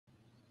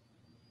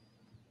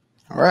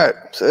All right,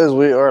 says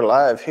we are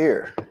live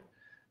here.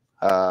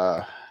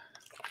 Water,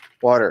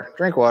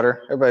 drink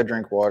water. Everybody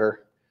drink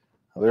water.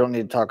 We don't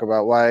need to talk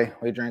about why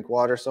we drink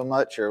water so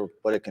much or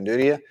what it can do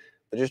to you,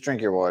 but just drink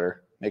your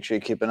water. Make sure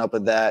you're keeping up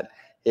with that.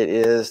 It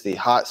is the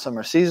hot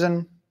summer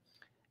season,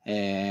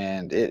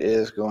 and it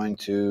is going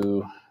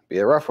to be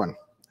a rough one,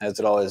 as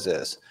it always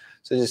is.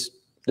 So just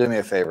do me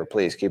a favor,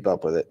 please keep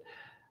up with it.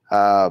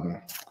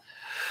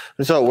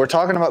 So we're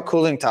talking about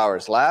cooling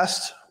towers.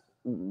 Last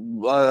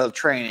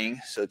training,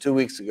 so 2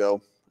 weeks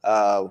ago,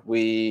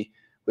 we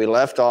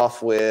left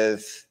off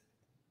with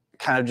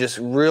kind of just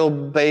real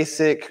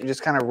basic,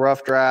 just kind of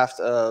rough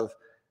draft of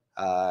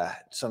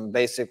some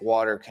basic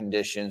water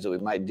conditions that we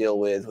might deal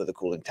with a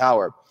cooling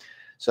tower.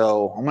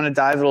 So I'm going to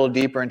dive a little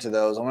deeper into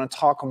those. I want to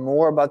talk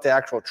more about the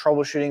actual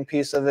troubleshooting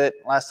piece of it.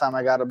 Last time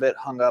I got a bit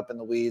hung up in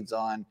the weeds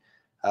on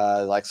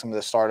like some of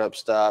the startup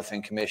stuff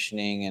and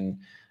commissioning and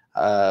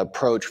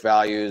approach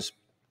values.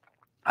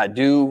 I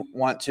do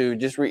want to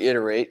just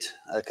reiterate,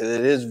 because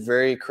it is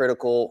very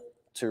critical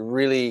to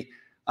really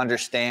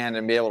understand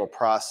and be able to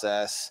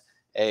process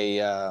a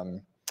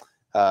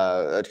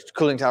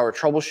cooling tower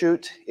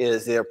troubleshoot,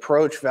 is the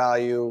approach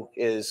value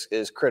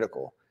is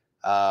critical.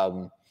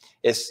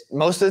 It's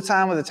most of the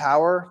time with a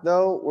tower,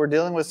 though, we're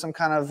dealing with some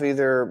kind of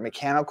either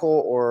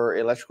mechanical or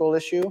electrical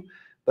issue,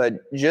 but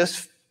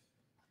just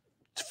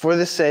for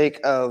the sake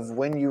of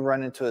when you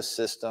run into a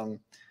system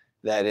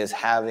that is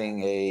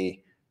having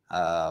a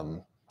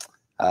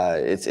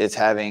it's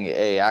having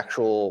a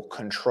actual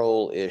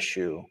control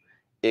issue,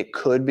 it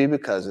could be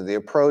because of the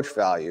approach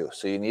value.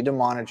 So you need to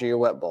monitor your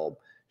wet bulb.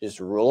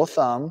 Just rule of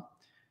thumb,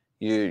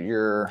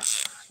 you'll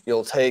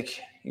take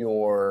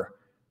your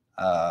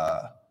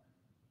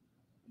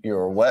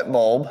wet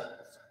bulb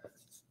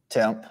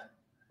temp.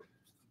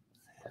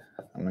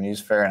 I'm going to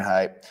use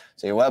Fahrenheit.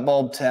 So your wet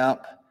bulb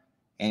temp,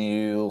 and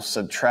you'll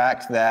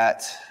subtract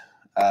that,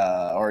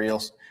 or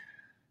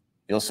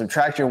you'll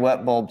subtract your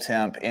wet bulb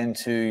temp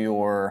into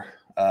your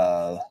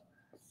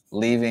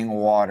leaving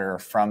water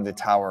from the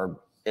tower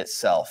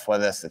itself,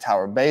 whether that's the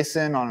tower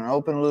basin on an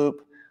open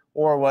loop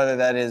or whether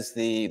that is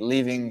the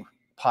leaving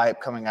pipe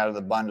coming out of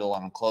the bundle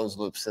on a closed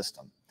loop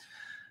system.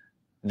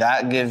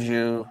 That gives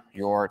you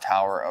your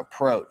tower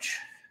approach.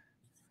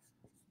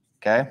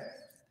 Okay?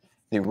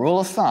 The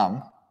rule of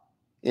thumb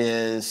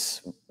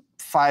is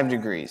 5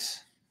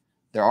 degrees.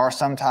 There are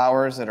some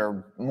towers that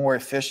are more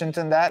efficient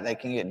than that. They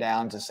can get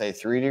down to, say,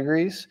 3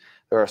 degrees.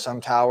 There are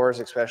some towers,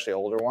 especially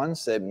older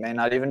ones, that may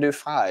not even do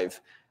 5.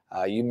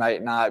 You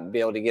might not be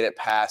able to get it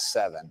past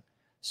 7.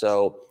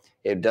 So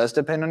it does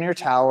depend on your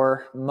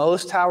tower.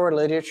 Most tower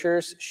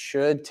literatures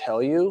should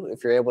tell you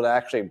if you're able to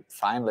actually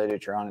find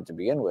literature on it to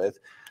begin with.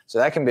 So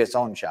that can be its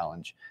own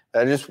challenge.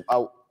 This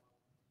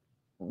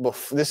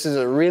is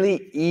a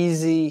really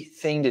easy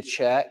thing to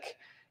check.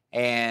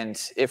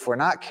 And if we're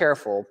not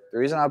careful, the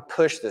reason I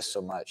push this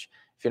so much,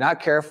 if you're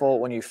not careful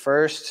when you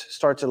first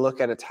start to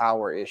look at a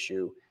tower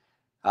issue,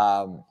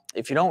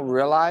 if you don't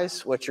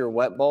realize what your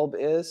wet bulb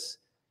is,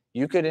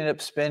 you could end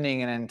up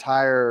spending an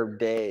entire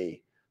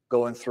day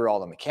going through all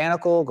the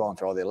mechanical, going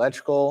through all the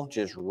electrical,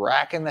 just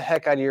racking the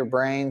heck out of your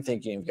brain,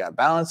 thinking you've got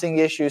balancing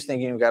issues,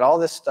 thinking you've got all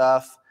this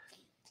stuff,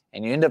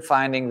 and you end up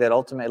finding that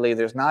ultimately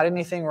there's not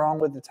anything wrong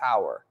with the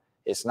tower.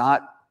 It's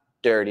not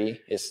dirty.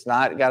 It's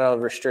not got a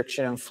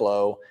restriction in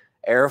flow.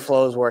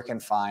 Airflow is working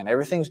fine.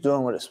 Everything's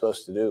doing what it's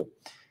supposed to do.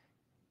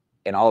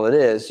 And all it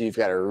is, you've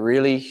got a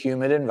really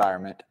humid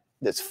environment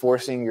that's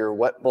forcing your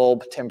wet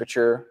bulb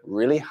temperature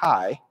really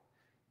high,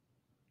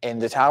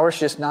 and the tower's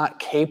just not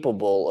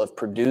capable of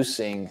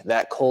producing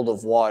that cold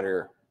of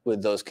water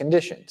with those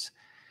conditions.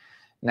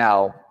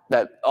 Now,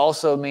 that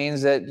also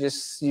means that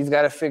just you've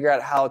got to figure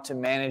out how to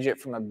manage it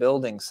from a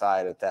building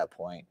side at that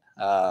point.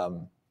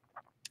 And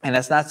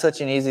that's not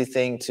such an easy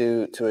thing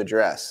to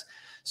address.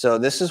 So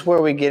this is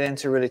where we get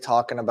into really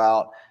talking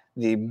about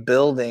the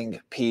building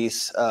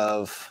piece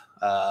of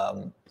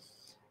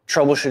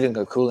troubleshooting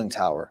a cooling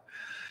tower.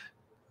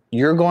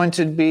 You're going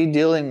to be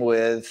dealing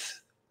with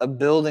a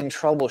building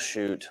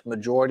troubleshoot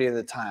majority of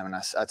the time. And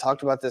I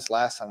talked about this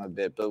last time a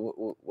bit, but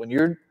when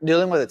you're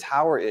dealing with a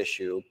tower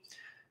issue,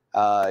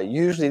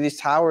 usually these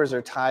towers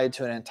are tied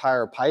to an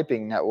entire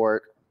piping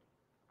network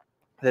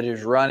that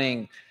is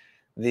running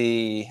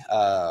the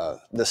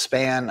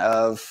span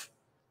of,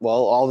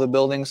 well, all the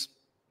buildings'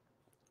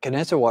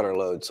 condenser water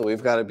load. So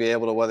we've got to be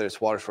able to, whether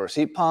it's water source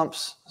heat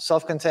pumps,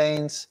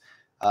 self-contains,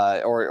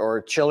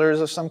 or chillers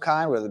of some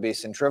kind, whether it be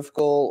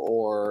centrifugal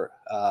or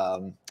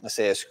let's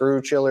say a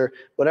screw chiller,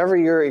 whatever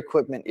your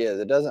equipment is,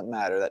 it doesn't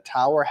matter. That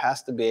tower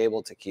has to be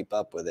able to keep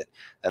up with it.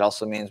 That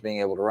also means being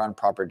able to run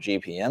proper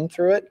GPM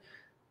through it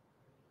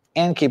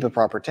and keep a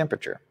proper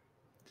temperature.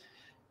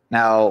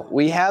 Now,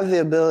 we have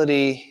the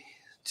ability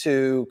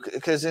to,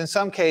 because in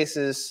some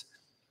cases,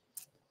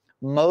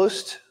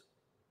 most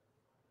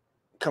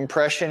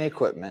compression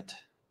equipment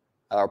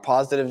or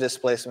positive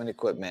displacement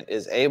equipment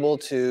is able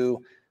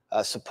to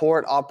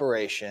support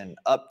operation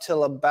up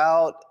till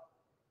about,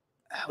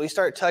 we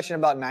start touching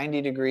about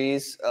 90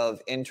 degrees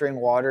of entering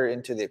water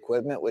into the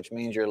equipment, which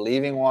means you're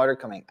leaving water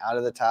coming out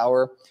of the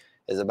tower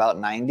is about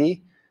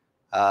 90,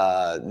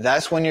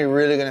 that's when you're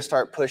really going to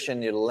start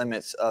pushing the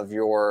limits of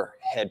your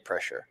head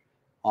pressure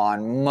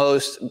on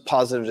most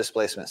positive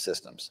displacement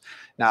systems.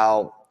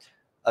 Now,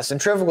 a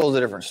centrifugal is a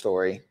different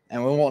story,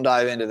 and we won't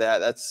dive into that.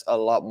 That's a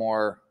lot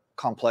more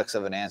complex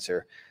of an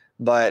answer.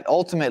 But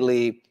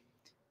ultimately,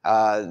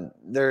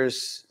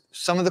 there's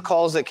some of the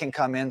calls that can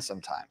come in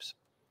sometimes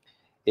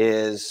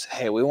is,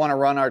 hey, we want to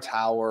run our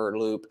tower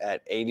loop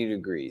at 80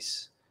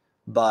 degrees,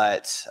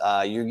 but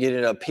you get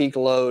at a peak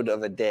load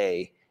of a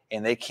day,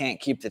 and they can't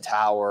keep the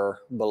tower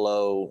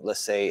below,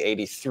 let's say,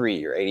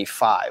 83 or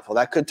 85. Well,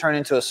 that could turn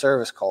into a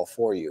service call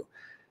for you.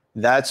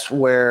 That's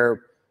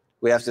where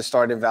we have to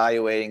start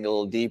evaluating a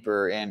little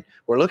deeper. And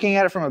we're looking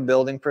at it from a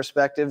building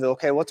perspective.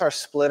 Okay, what's our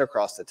split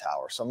across the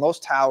tower? So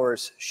most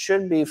towers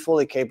should be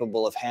fully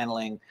capable of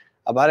handling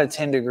about a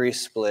 10-degree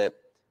split,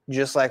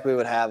 just like we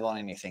would have on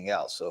anything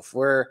else. So if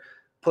we're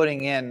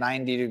putting in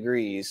 90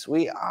 degrees,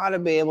 we ought to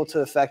be able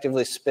to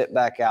effectively spit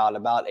back out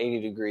about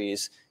 80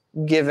 degrees,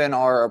 given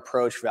our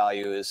approach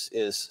value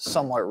is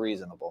somewhat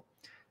reasonable.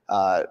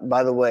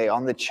 By the way,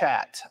 on the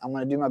chat, I'm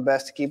going to do my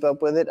best to keep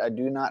up with it. I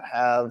do not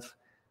have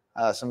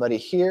somebody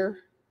here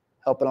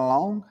helping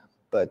along,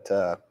 but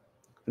I'll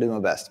do my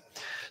best.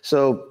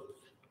 So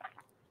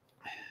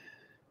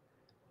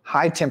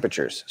high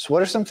temperatures. So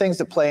what are some things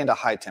that play into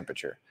high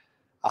temperature?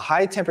 A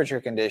high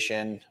temperature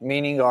condition,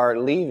 meaning our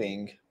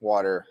leaving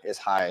water is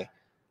high,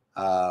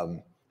 because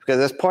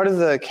that's part of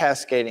the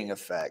cascading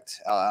effect.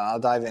 I'll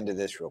dive into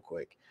this real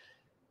quick.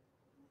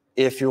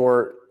 If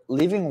your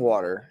leaving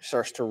water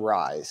starts to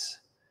rise,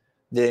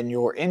 then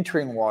your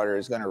entering water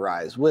is going to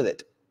rise with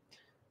it.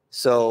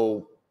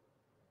 So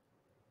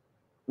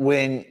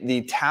when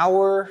the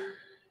tower,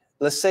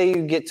 let's say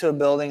you get to a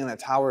building and the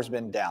tower's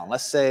been down.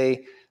 Let's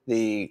say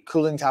the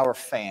cooling tower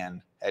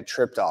fan had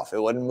tripped off. It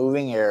wasn't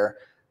moving air.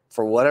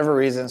 For whatever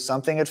reason,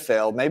 something had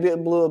failed. Maybe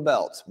it blew a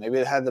belt. Maybe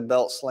it had the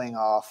belt sling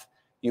off.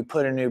 You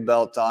put a new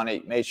belt on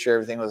it, made sure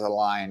everything was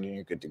aligned, and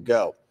you're good to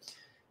go.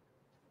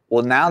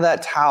 Well, now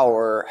that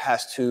tower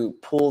has to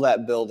pull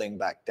that building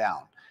back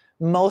down.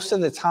 Most of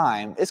the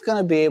time, it's going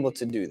to be able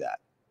to do that.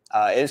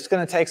 It's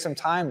going to take some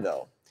time,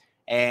 though.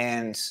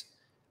 And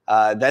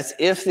that's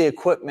if the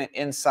equipment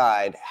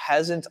inside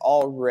hasn't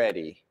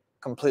already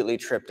completely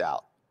tripped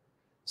out.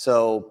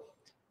 So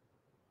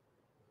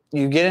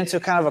you get into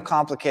kind of a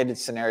complicated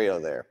scenario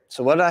there.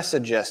 So what I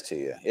suggest to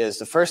you is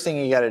the first thing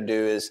you got to do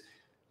is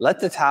let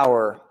the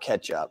tower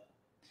catch up.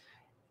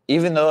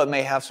 Even though it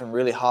may have some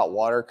really hot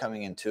water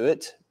coming into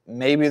it,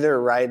 maybe they're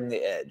riding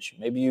the edge.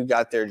 Maybe you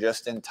got there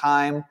just in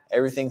time.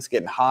 Everything's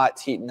getting hot,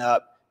 it's heating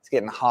up, it's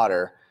getting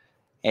hotter.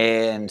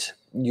 And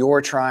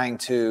you're trying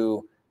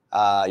to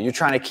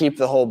keep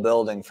the whole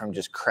building from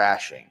just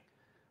crashing.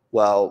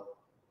 Well,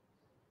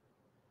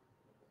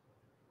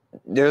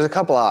 there's a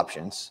couple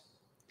options.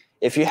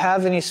 If you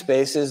have any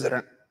spaces that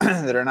are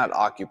that are not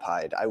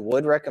occupied, I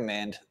would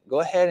recommend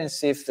go ahead and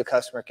see if the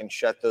customer can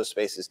shut those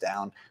spaces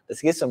down.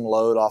 Let's get some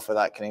load off of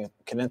that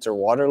condenser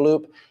water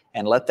loop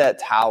and let that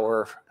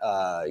tower,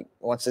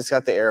 once it's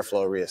got the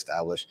airflow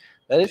reestablished,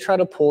 let it try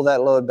to pull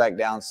that load back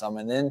down some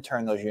and then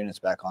turn those units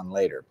back on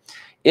later.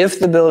 If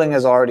the building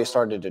has already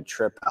started to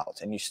trip out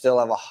and you still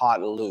have a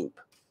hot loop,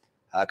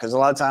 because a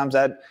lot of times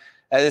that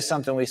is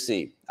something we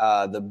see.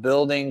 The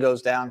building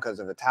goes down because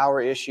of a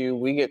tower issue.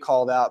 We get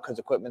called out because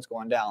equipment's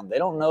going down. They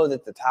don't know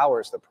that the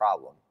tower is the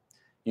problem.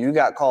 You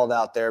got called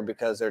out there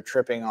because they're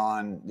tripping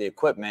on the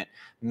equipment.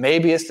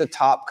 Maybe it's the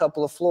top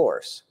couple of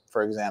floors,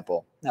 for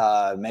example.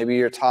 Maybe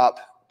your top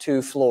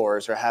 2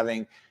 floors are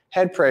having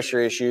head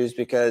pressure issues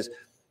because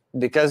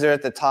they're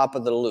at the top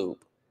of the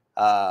loop.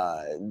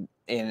 And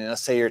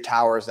let's say your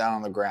tower is down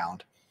on the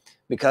ground.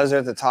 Because they're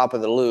at the top of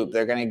the loop,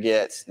 they're going to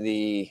get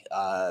the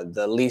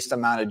least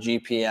amount of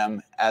GPM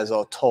as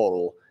a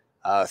total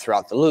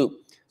throughout the loop.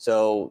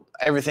 So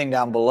everything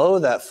down below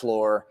that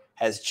floor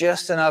has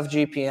just enough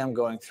GPM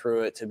going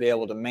through it to be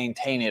able to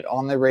maintain it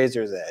on the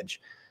razor's edge.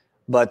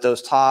 But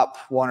those top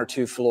 1 or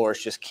 2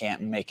 floors just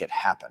can't make it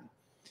happen.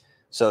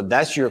 So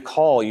that's your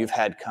call you've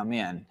had come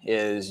in,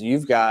 is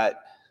you've got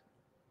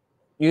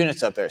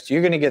units up there. So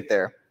you're going to get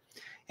there,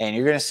 and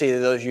you're going to see that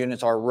those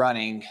units are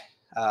running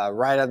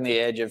right on the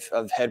edge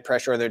of head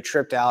pressure, or they're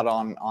tripped out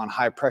on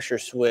high pressure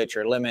switch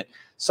or limit,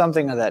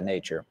 something of that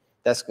nature.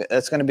 That's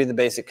going to be the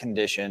basic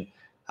condition.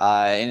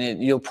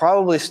 And you'll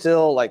probably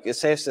still, like,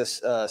 say it's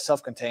this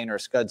self-contained or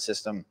SCUD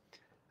system,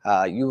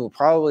 you will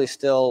probably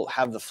still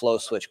have the flow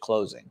switch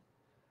closing.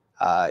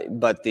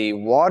 But the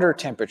water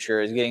temperature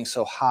is getting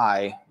so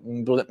high,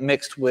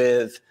 mixed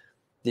with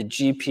the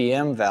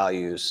GPM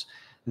values,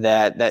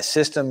 that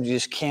system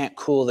just can't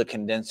cool the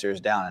condensers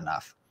down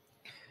enough.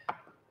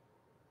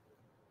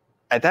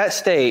 At that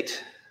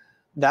state,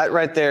 that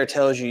right there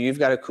tells you you've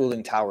got a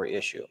cooling tower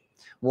issue.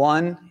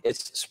 One,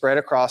 it's spread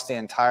across the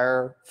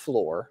entire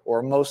floor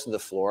or most of the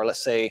floor.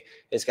 Let's say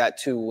it's got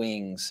 2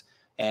 wings,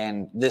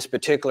 and this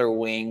particular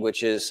wing,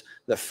 which is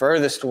the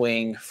furthest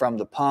wing from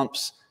the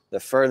pumps, the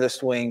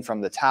furthest wing from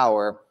the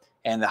tower,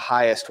 and the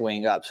highest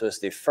wing up. So it's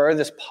the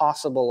furthest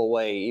possible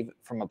away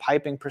from a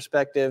piping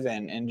perspective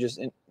and just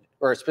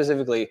or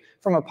specifically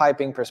from a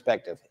piping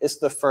perspective. It's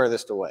the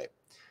furthest away.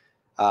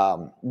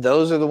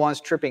 Those are the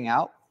ones tripping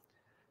out.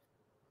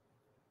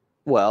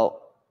 Well,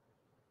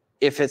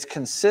 if it's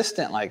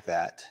consistent like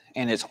that,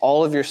 and it's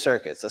all of your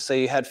circuits, let's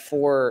say you had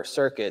 4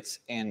 circuits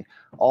and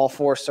all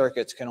 4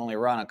 circuits can only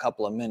run a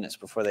couple of minutes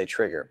before they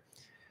trigger,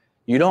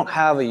 you don't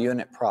have a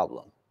unit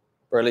problem,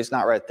 or at least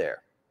not right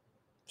there.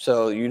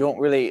 So you don't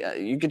really,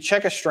 you could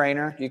check a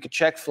strainer, you could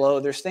check flow,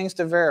 there's things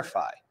to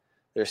verify.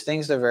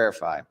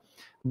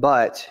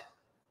 But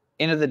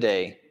end of the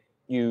day,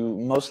 you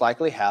most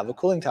likely have a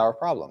cooling tower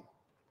problem.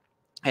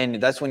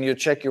 And that's when you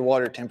check your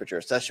water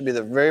temperatures. That should be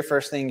the very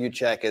first thing you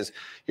check. Is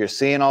you're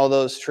seeing all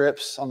those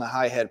trips on the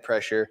high head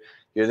pressure.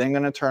 You're then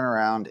going to turn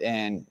around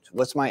and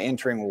what's my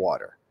entering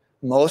water?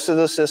 Most of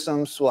those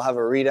systems will have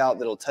a readout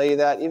that'll tell you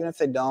that. Even if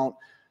they don't,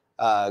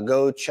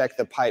 go check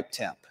the pipe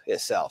temp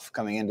itself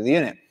coming into the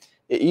unit.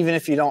 Even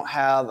if you don't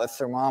have a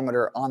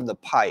thermometer on the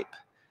pipe,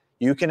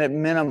 you can at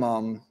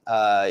minimum,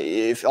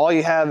 if all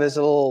you have is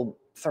a little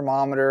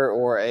thermometer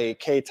or a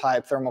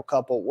K-type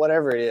thermocouple,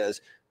 whatever it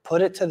is,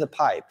 put it to the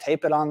pipe,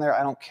 tape it on there.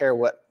 I don't care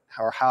what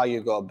or how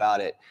you go about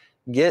it.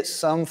 Get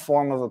some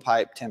form of a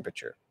pipe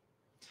temperature.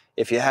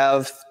 If you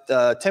have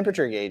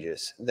temperature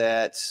gauges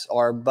that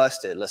are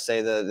busted, let's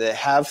say they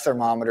have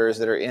thermometers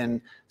that are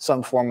in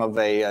some form of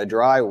a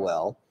dry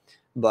well,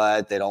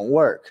 but they don't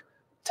work.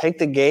 Take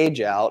the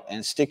gauge out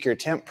and stick your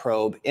temp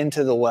probe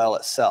into the well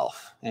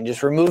itself and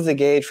just remove the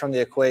gauge from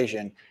the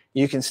equation.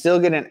 You can still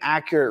get an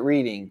accurate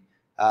reading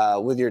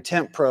with your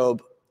temp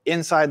probe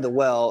inside the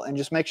well, and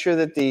just make sure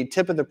that the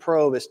tip of the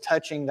probe is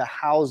touching the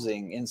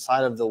housing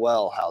inside of the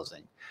well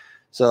housing.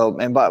 So,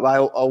 and by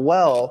a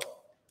well,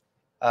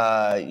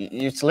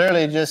 it's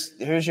literally just,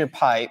 here's your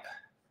pipe.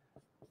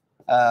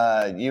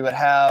 You would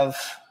have,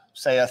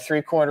 say, a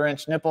 3/4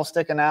 inch nipple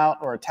sticking out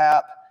or a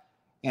tap.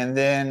 And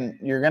then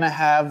you're going to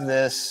have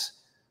this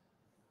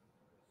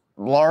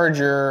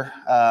larger,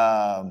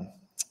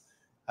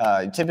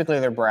 typically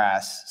they're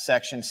brass,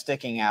 section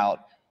sticking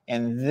out.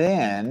 And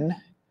then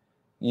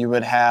you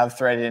would have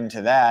threaded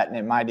into that, and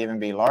it might even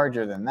be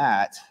larger than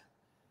that,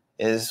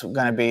 is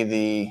going to be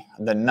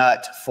the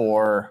nut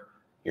for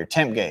your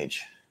temp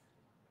gauge.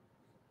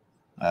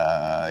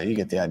 You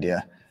get the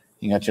idea.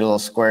 You got your little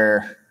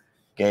square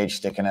gauge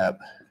sticking up,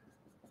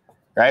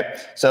 right?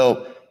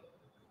 So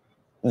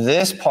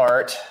this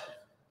part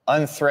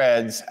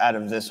unthreads out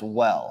of this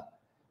well,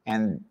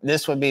 and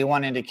this would be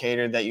one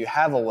indicator that you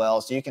have a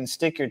well. So you can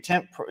stick your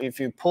temp, if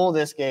you pull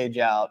this gauge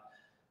out,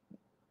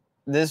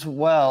 this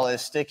well is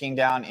sticking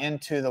down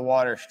into the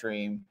water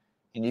stream,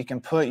 and you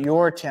can put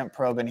your temp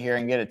probe in here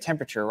and get a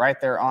temperature right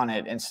there on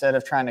it instead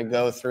of trying to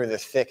go through the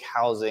thick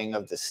housing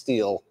of the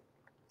steel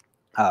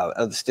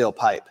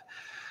pipe.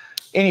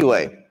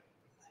 Anyway,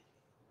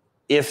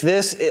 if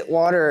this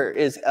water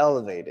is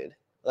elevated,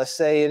 let's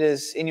say it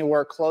is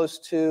anywhere close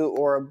to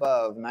or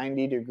above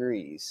 90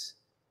 degrees,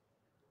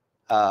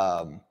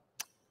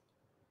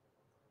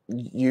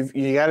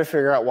 you got to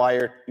figure out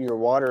why your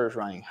water is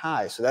running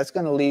high. So that's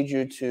going to lead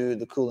you to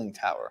the cooling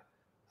tower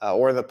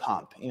or the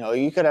pump. You know,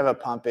 you could have a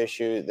pump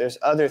issue. There's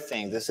other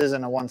things. This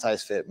isn't a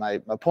one-size-fit. My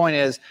point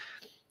is,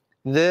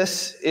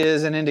 this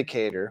is an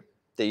indicator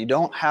that you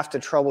don't have to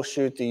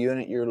troubleshoot the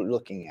unit you're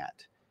looking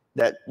at.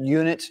 That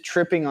unit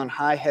tripping on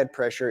high head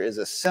pressure is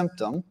a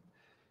symptom.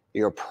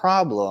 Your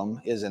problem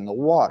is in the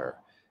water.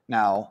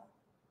 Now,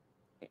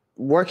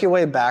 work your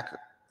way back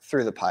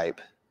through the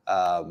pipe.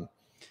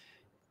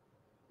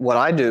 What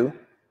I do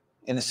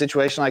in a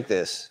situation like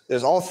this,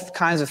 there's all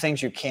kinds of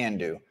things you can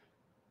do.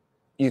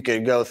 You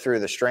could go through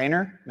the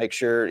strainer, make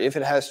sure if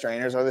it has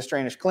strainers, are the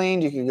strainers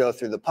cleaned? You could go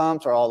through the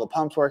pumps, are all the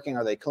pumps working?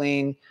 Are they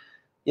clean?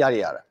 Yada,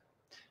 yada.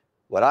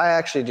 What I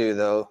actually do,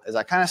 though, is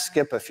I kind of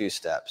skip a few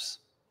steps,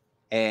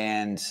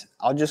 and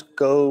I'll just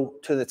go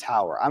to the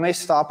tower. I may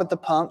stop at the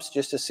pumps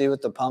just to see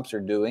what the pumps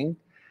are doing,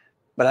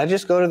 but I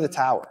just go to the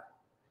tower,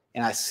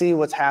 and I see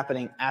what's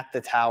happening at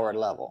the tower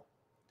level.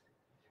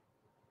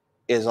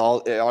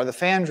 Are the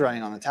fans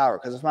running on the tower?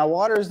 Because if my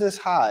water is this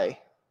high,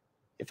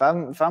 if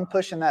I'm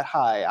pushing that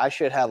high, I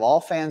should have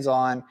all fans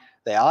on.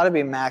 They ought to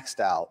be maxed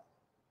out,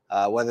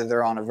 whether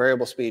they're on a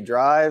variable speed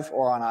drive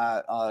or on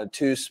a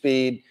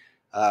 2-speed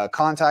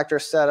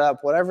contactor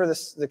setup, whatever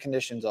the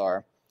conditions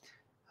are.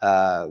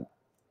 And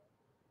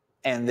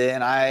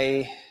then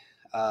I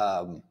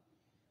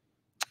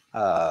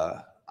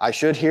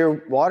should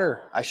hear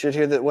water. I should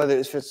hear that whether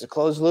if it's a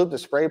closed loop, the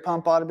spray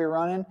pump ought to be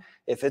running.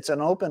 If it's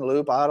an open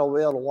loop, I ought to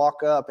be able to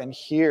walk up and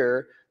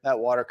hear that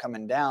water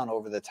coming down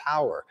over the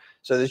tower.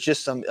 So there's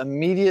just some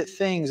immediate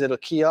things that'll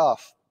key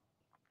off.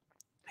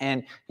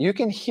 And you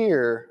can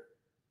hear,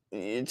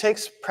 it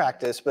takes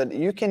practice, but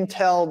you can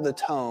tell the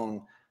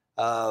tone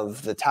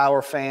of the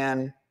tower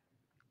fan.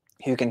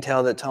 You can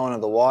tell the tone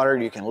of the water.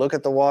 You can look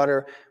at the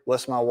water.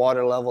 What's my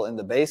water level in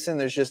the basin?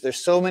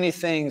 There's so many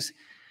things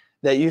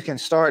that you can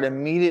start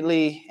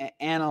immediately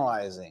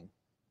analyzing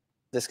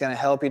that's going to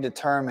help you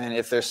determine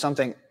if there's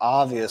something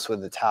obvious with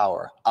the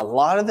tower. A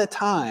lot of the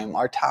time,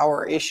 our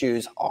tower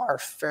issues are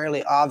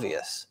fairly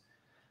obvious.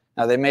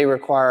 Now, they may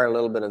require a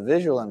little bit of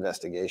visual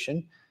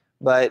investigation,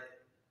 but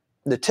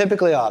they're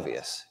typically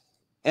obvious.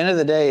 End of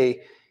the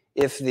day,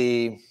 if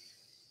the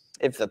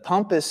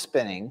pump is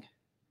spinning,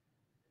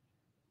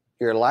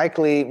 you're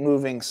likely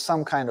moving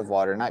some kind of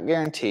water, not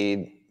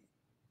guaranteed.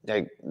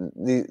 Like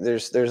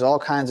there's all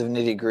kinds of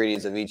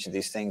nitty-gritties of each of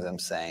these things I'm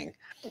saying.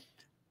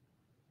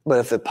 But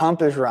if the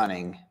pump is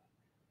running,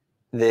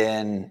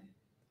 then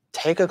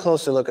take a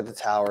closer look at the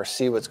tower,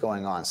 see what's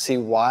going on, see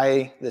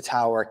why the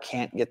tower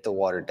can't get the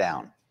water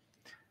down.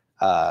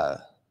 So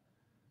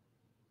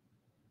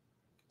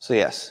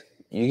yes,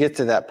 you get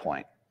to that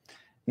point.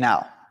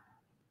 Now,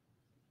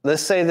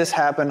 let's say this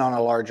happened on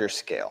a larger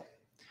scale.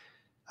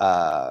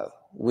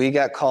 We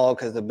got called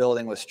because the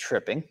building was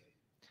tripping,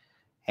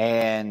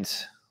 and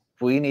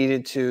we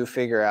needed to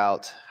figure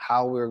out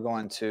how we were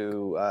going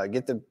to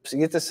get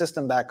the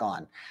system back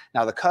on.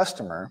 Now, the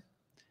customer,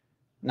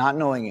 not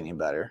knowing any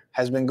better,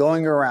 has been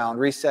going around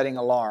resetting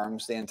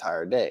alarms the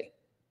entire day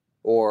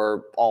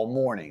or all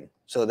morning.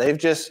 So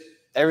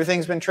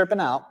everything's been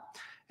tripping out,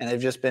 and they've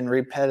just been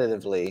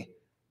repetitively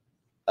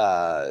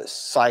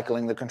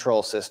cycling the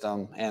control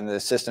system, and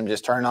the system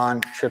just turn on,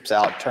 trips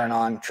out, turn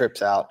on,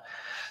 trips out.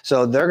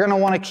 So they're going to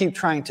want to keep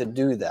trying to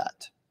do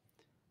that.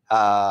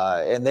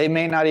 And they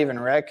may not even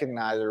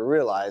recognize or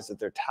realize that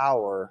their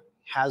tower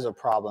has a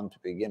problem to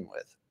begin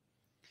with.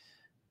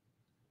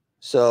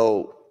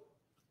 So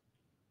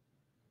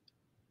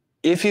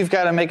if you've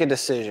got to make a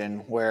decision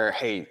where,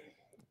 hey,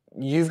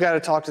 you've got to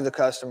talk to the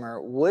customer,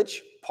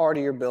 which part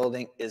of your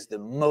building is the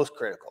most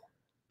critical?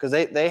 Because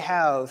they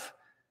have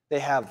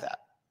that.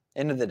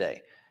 End of the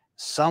day,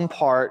 some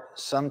part,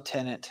 some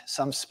tenant,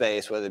 some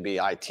space, whether it be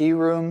IT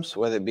rooms,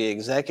 whether it be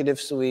executive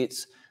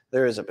suites,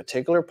 there is a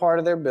particular part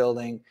of their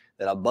building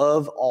that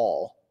above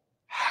all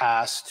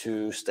has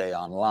to stay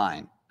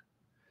online.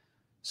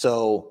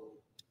 So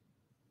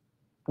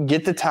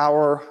get the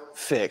tower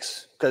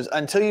fixed, because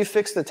until you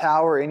fix the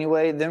tower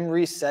anyway, them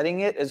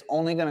resetting it is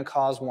only going to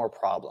cause more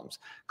problems.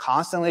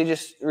 Constantly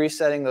just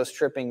resetting those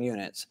tripping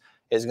units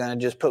is going to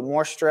just put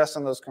more stress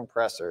on those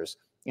compressors.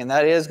 And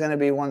that is going to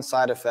be one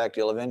side effect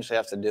you'll eventually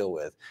have to deal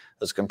with.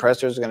 Those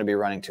compressors are going to be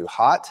running too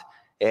hot,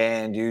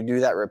 and you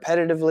do that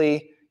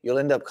repetitively, you'll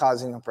end up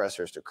causing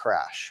compressors to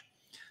crash.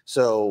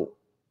 So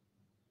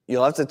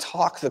you'll have to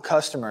talk the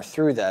customer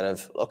through that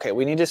of, okay,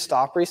 we need to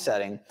stop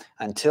resetting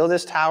until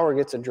this tower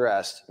gets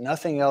addressed.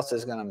 Nothing else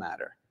is going to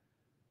matter.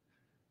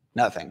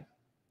 Nothing.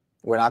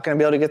 We're not going to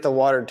be able to get the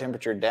water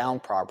temperature down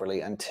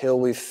properly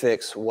until we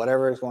fix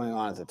whatever is going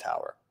on at the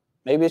tower.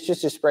 Maybe it's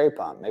just a spray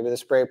pump. Maybe the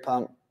spray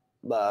pump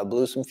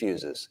blew some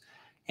fuses.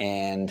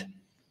 And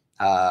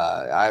we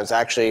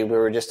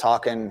were just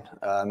talking,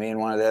 me and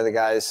one of the other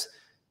guys,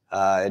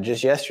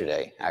 just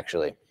yesterday,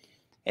 actually.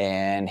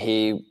 And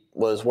he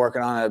was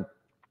working on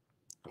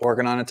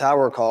a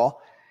tower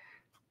call.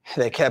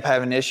 They kept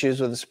having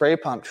issues with the spray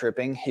pump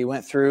tripping. He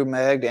went through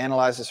MEG to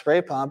analyze the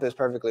spray pump. It was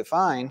perfectly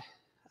fine.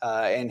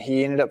 And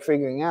he ended up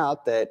figuring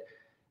out that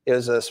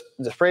the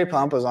spray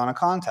pump was on a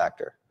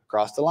contactor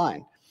across the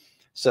line.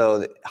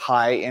 So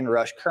high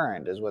inrush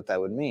current is what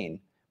that would mean.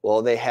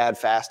 Well, they had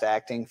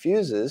fast-acting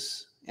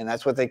fuses, and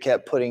that's what they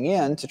kept putting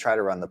in to try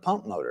to run the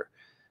pump motor.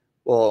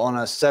 Well, on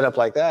a setup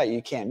like that,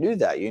 you can't do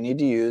that. You need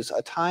to use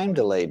a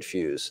time-delayed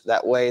fuse.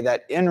 That way,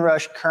 that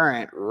inrush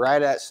current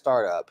right at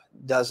startup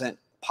doesn't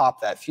pop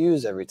that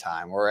fuse every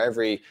time or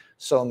every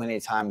so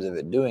many times of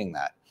it doing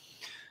that.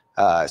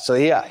 So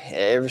yeah,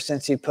 ever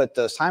since he put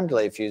those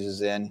time-delayed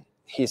fuses in,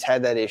 he's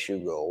had that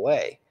issue go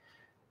away.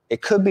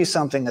 It could be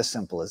something as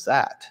simple as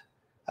that.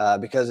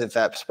 Because if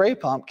that spray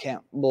pump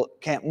can't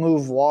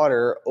move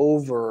water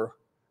over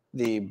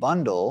the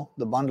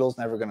bundle's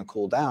never going to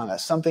cool down.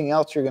 That's something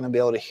else you're going to be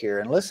able to hear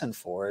and listen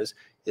for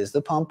is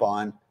the pump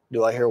on?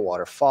 Do I hear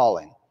water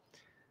falling?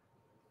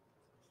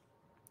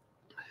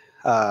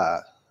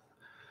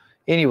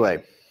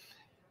 Anyway,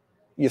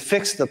 you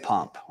fix the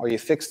pump or you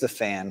fix the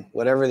fan,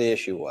 whatever the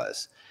issue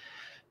was.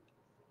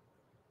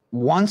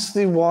 Once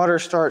the water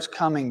starts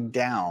coming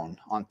down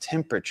on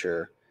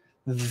temperature,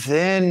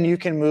 then you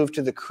can move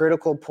to the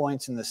critical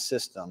points in the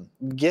system.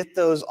 Get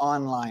those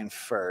online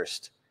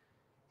first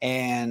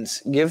and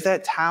give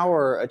that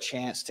tower a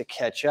chance to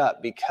catch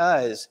up,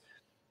 because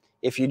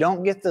if you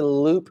don't get the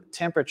loop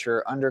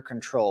temperature under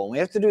control, and we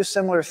have to do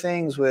similar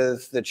things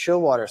with the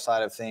chill water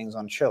side of things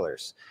on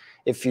chillers.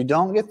 If you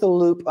don't get the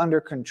loop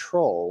under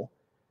control,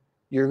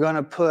 you're going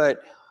to put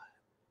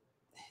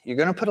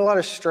a lot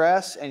of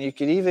stress, and you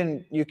could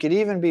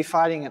even be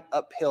fighting an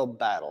uphill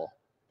battle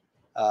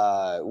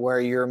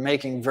where you're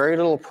making very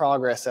little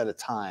progress at a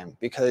time,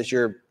 because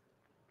you're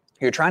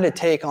trying to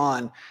take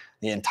on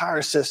the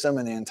entire system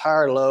and the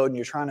entire load, and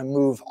you're trying to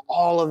move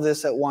all of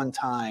this at one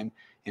time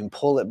and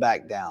pull it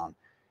back down,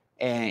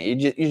 and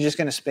you're just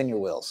going to spin your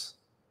wheels.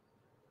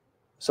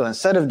 So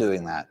instead of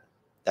doing that,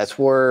 that's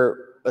why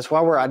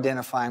we're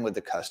identifying with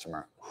the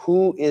customer.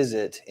 Who is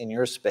it in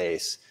your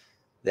space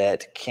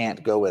that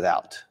can't go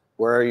without?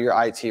 Where are your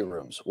IT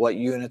rooms? What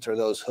units are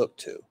those hooked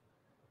to?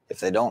 If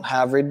they don't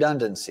have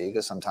redundancy,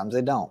 because sometimes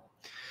they don't,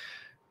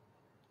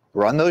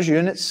 run those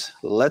units,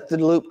 let the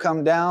loop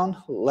come down,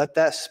 let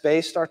that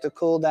space start to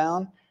cool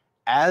down,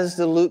 As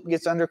the loop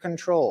gets under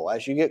control,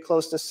 as you get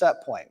close to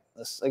set point,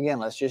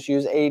 let's just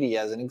use 80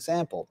 as an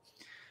example,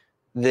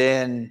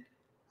 then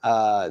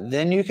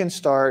you can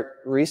start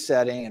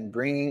resetting and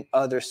bringing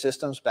other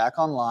systems back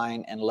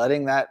online and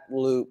letting that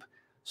loop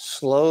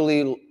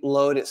slowly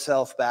load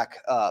itself back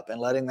up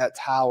and letting that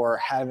tower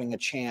having a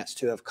chance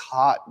to have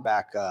caught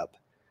back up.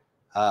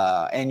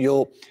 And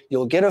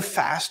you'll get a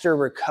faster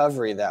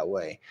recovery that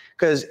way.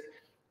 Because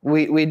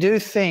we do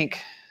think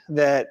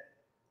that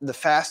the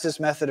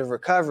fastest method of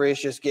recovery is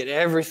just get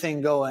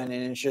everything going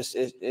and it's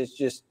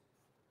just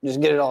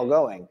get it all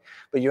going.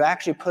 But you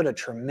actually put a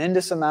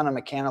tremendous amount of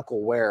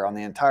mechanical wear on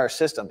the entire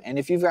system. And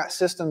if you've got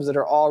systems that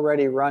are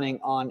already running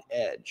on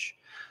edge,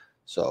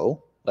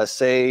 so let's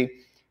say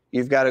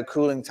you've got a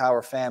cooling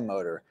tower fan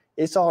motor,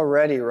 it's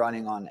already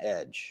running on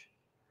edge.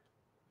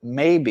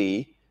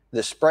 Maybe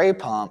the spray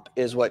pump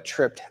is what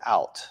tripped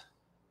out.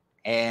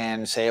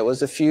 And say it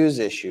was a fuse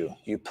issue.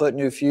 You put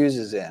new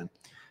fuses in,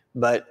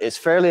 but it's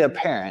fairly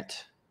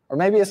apparent, or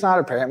maybe it's not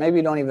apparent, maybe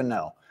you don't even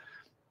know.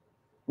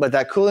 But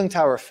that cooling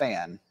tower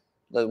fan,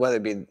 whether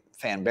it be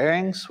fan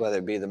bearings, whether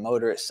it be the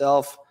motor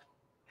itself,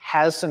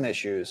 has some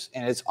issues,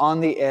 and it's on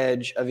the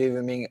edge of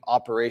even being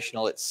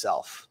operational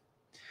itself.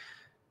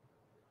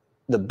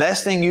 The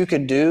best thing you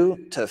could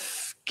do to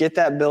get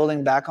that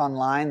building back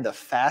online the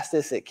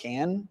fastest it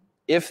can,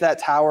 if that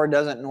tower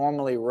doesn't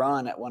normally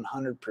run at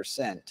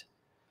 100%,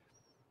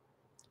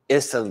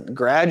 is to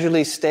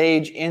gradually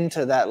stage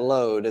into that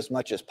load as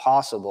much as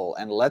possible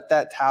and let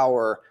that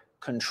tower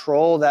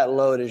control that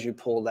load as you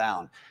pull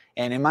down.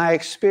 And in my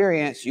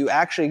experience, you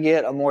actually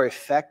get a more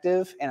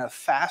effective and a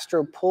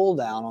faster pull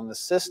down on the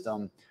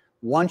system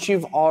once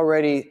you've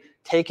already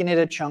taken it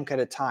a chunk at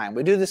a time.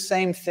 We do the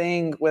same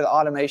thing with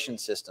automation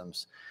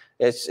systems.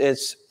 That's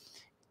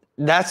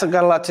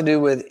got a lot to do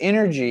with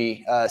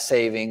energy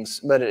savings,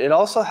 but it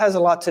also has a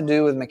lot to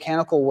do with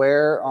mechanical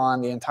wear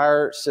on the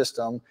entire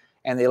system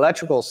and the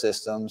electrical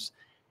systems.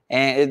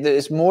 And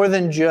it's more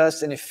than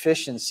just an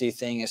efficiency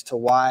thing as to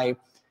why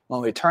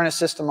when we turn a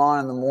system on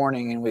in the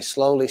morning and we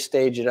slowly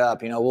stage it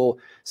up, we'll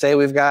say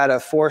we've got a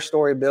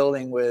 4-story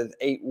building with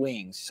 8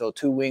 wings, so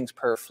 2 wings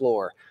per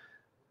floor.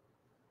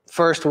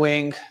 First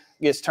wing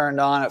gets turned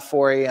on at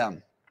 4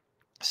 a.m.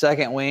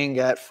 Second wing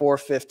at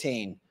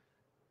 4:15.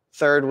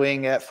 Third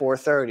wing at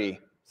 4:30,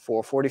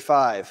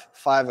 4:45,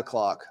 5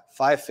 o'clock,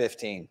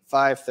 5:15,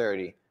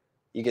 5:30.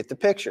 You get the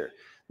picture.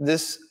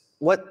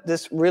 What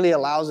this really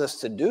allows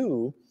us to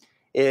do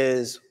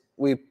is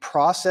we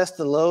process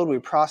the load, we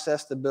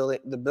process the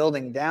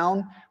building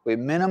down, we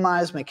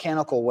minimize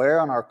mechanical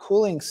wear on our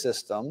cooling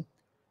system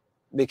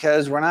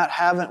because we're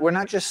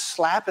not just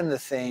slapping the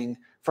thing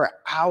for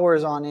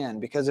hours on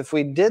end. Because if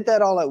we did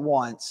that all at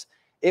once,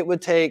 it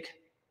would take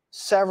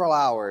several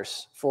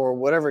hours for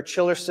whatever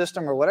chiller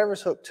system or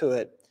whatever's hooked to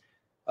it,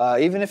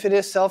 even if it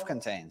is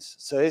self-contains.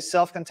 So it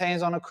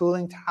self-contains on a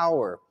cooling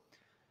tower.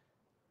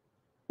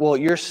 Well,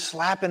 you're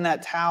slapping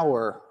that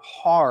tower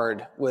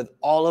hard with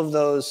all of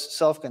those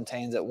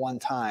self-contains at one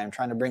time,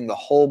 trying to bring the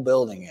whole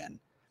building in.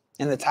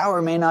 And the tower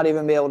may not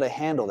even be able to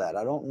handle that.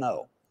 I don't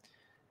know.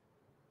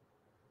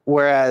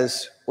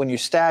 Whereas when you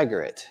stagger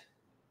it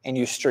and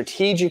you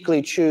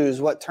strategically choose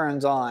what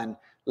turns on,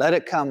 let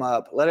it come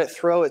up, let it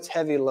throw its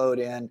heavy load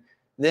in,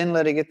 then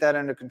let it get that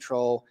under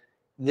control.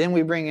 Then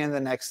we bring in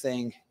the next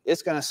thing.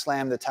 It's going to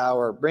slam the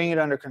tower, bring it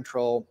under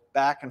control,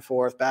 back and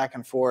forth, back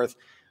and forth.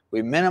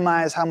 We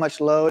minimize how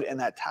much load, and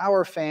that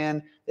tower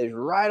fan is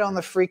right on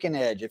the freaking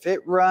edge. If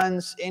it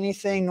runs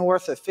anything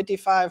north of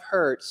 55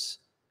 hertz,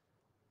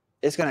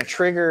 it's going to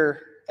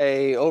trigger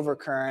a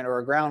overcurrent or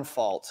a ground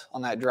fault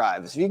on that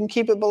drive. So if you can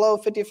keep it below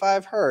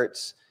 55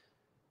 hertz,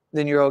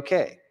 then you're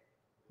okay,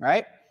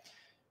 right?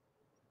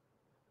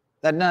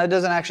 That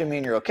doesn't actually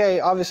mean you're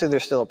okay. Obviously,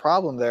 there's still a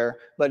problem there.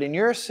 But in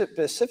your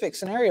specific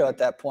scenario at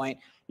that point,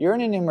 you're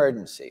in an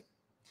emergency.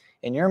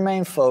 And your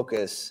main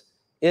focus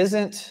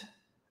isn't,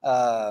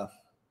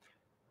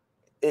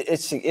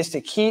 it's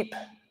to keep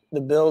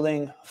the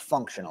building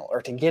functional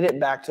or to get it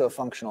back to a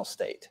functional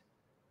state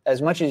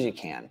as much as you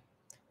can.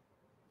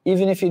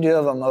 Even if you do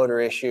have a motor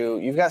issue,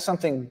 you've got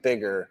something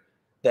bigger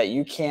that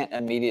you can't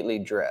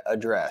immediately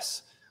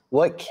address.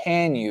 What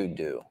can you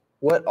do?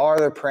 What are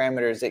the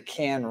parameters it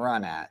can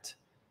run at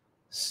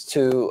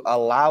to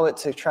allow it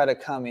to try to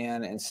come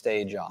in and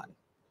stage on?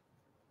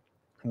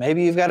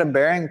 Maybe you've got a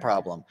bearing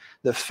problem.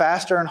 The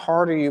faster and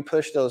harder you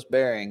push those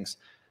bearings,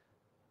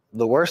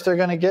 the worse they're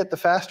going to get, the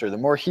faster, the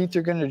more heat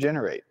they're going to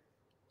generate.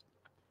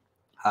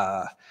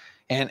 And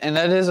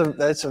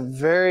that's a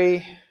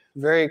very,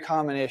 very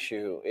common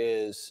issue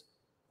is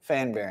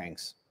fan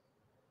bearings.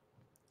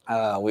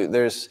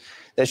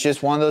 That's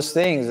just one of those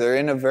things. They're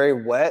in a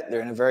very wet,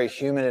 they're in a very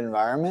humid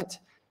environment.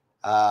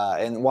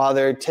 And while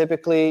they're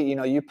typically,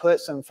 you put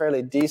some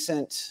fairly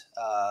decent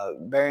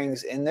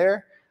bearings in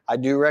there, I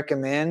do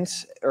recommend,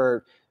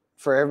 or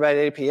for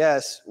everybody at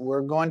APS,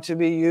 we're going to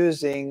be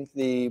using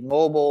the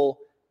mobile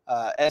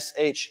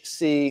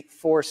SHC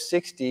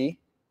 460.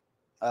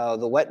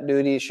 The wet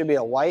duty should be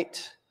a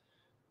white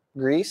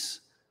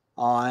grease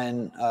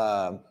on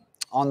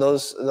on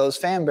those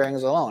fan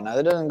bearings alone. Now,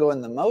 that doesn't go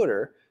in the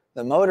motor.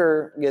 The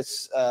motor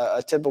gets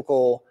a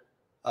typical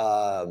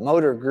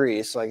motor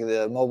grease, like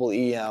the Mobile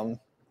EM,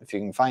 if you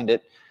can find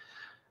it.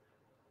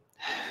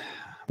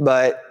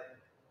 But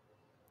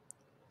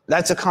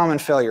that's a common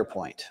failure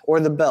point. Or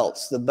the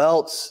belts. The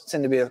belts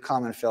tend to be a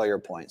common failure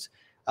points.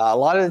 A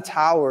lot of the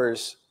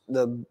towers,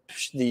 the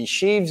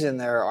sheaves in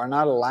there are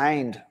not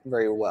aligned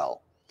very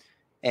well.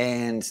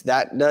 And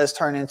that does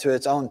turn into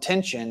its own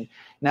tension.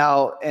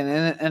 Now,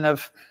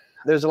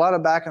 there's a lot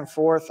of back and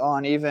forth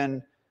on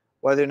even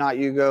whether or not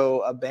you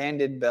go a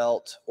banded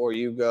belt or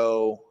you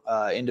go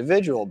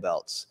individual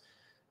belts.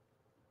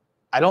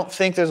 I don't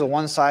think there's a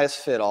one size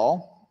fit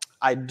all.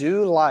 I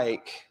do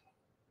like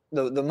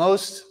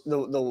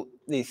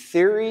the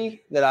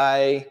theory that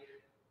I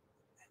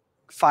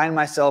find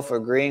myself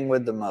agreeing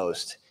with the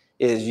most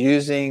is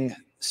using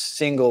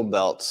single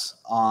belts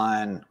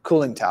on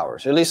cooling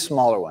towers, or at least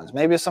smaller ones.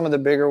 Maybe some of the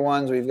bigger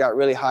ones, we've got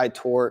really high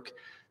torque.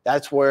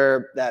 That's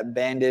where that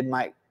banded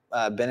might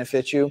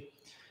benefit you.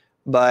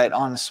 But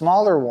on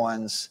smaller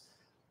ones,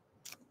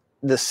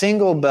 the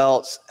single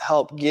belts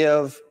help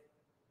give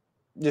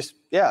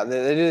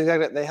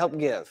they help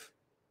give.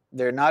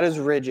 They're not as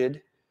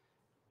rigid,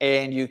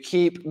 and you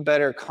keep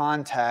better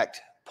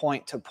contact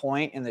point to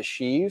point in the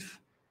sheave.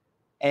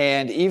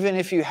 And even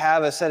if you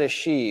have a set of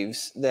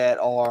sheaves that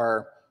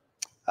are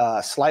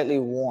slightly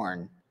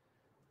worn,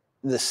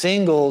 the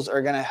singles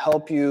are going to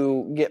help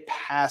you get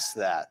past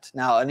that.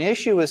 Now, an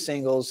issue with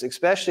singles,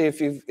 especially if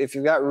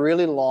you've got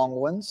really long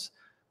ones,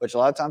 which a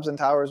lot of times in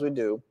towers we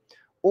do,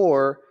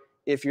 or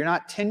if you're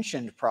not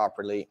tensioned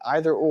properly,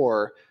 either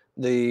or,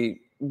 the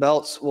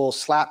belts will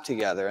slap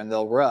together and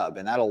they'll rub,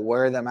 and that'll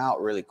wear them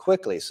out really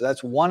quickly. So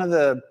that's one of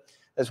the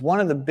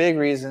big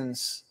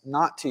reasons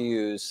not to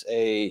use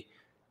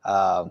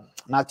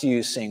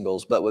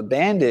singles. But with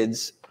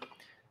bandeds,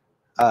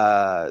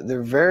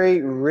 they're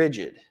very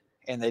rigid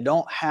and they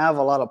don't have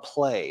a lot of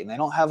play and they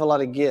don't have a lot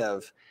of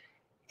give.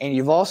 And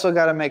you've also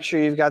got to make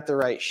sure you've got the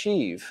right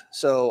sheave.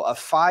 So a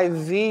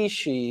 5V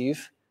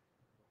sheave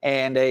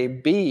and a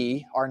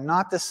B are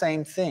not the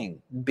same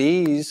thing.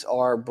 Bs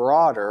are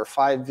broader,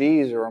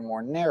 5Vs are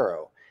more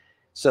narrow.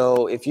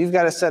 So if you've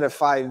got a set of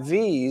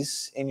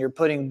 5Vs and you're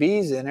putting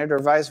Bs in it or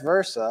vice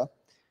versa,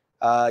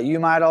 you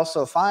might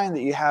also find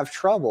that you have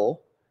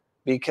trouble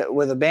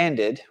with a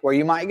banded, where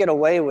you might get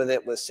away with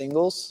it with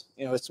singles.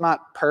 You know, it's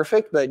not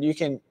perfect, but you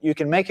can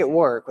make it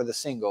work with a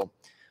single.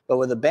 But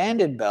with a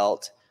banded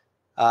belt,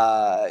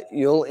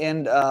 you'll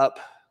end up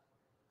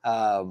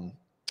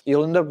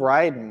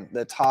riding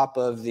the top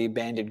of the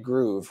banded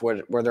groove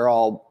where they're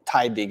all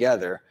tied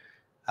together,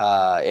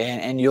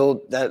 and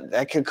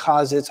that could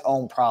cause its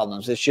own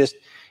problems. It's just,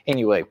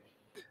 anyway,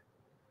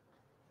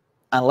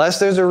 unless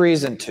there's a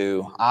reason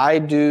to, I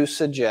do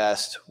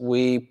suggest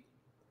we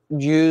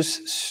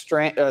use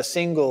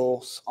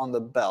singles on the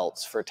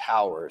belts for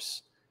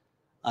towers,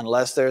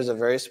 unless there's a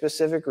very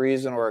specific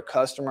reason or a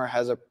customer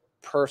has a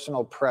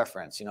personal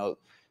preference. You know,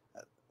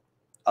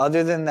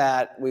 other than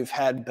that, we've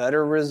had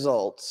better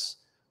results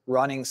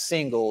running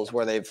singles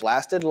where they've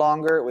lasted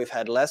longer. We've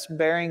had less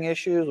bearing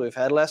issues. We've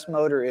had less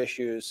motor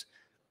issues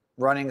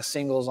running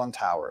singles on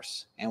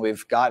towers. And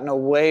we've gotten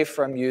away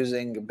from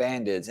using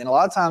bandeds. And a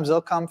lot of times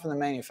they'll come from the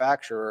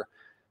manufacturer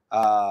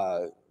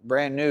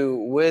brand new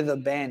with a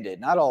banded.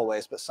 Not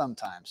always, but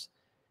sometimes.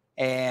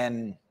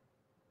 And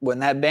when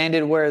that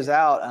banded wears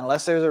out,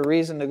 unless there's a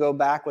reason to go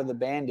back with the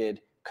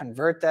banded,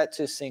 convert that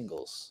to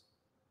singles.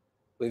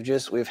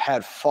 We've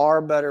had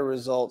far better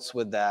results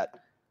with that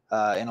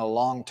in a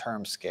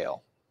long-term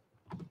scale.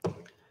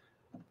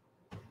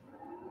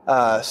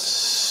 Mine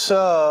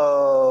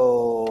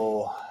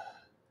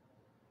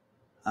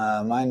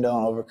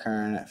don't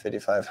overcurrent at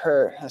 55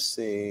 hertz. Let's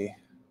see.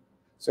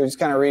 So just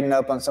kind of reading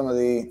up on some of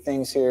the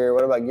things here.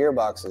 What about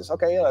gearboxes?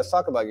 Okay, yeah, let's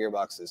talk about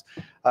gearboxes.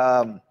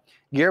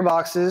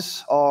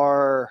 Gearboxes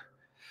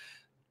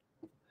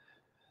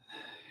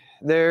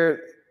they're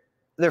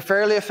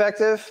fairly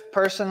effective.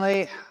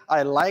 Personally,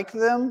 I like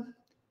them.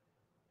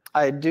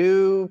 I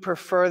do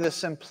prefer the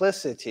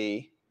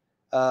simplicity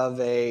of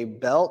a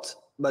belt,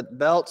 but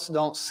belts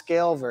don't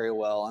scale very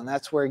well, and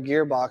that's where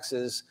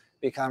gearboxes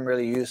become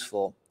really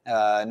useful.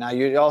 Now,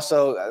 you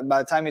also, by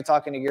the time you're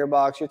talking to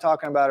gearbox, you're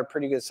talking about a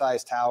pretty good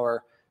sized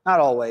tower. Not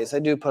always. I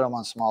do put them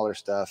on smaller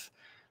stuff.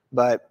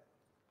 But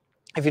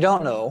if you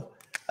don't know,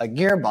 a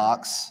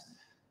gearbox,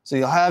 so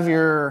you'll have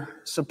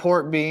your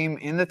support beam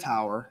in the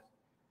tower,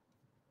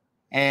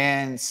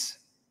 and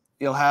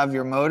you'll have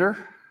your motor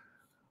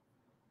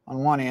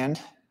on one end.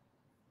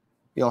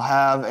 You'll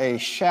have a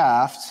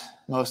shaft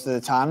most of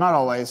the time, not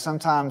always.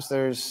 Sometimes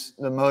the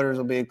motors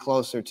will be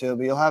closer to it,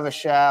 but you'll have a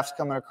shaft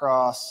coming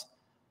across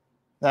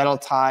that'll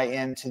tie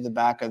into the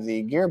back of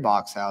the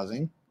gearbox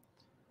housing.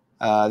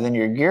 Then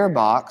your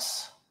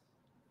gearbox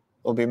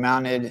will be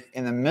mounted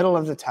in the middle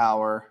of the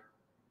tower,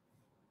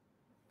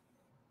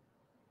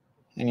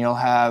 and you'll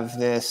have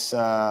this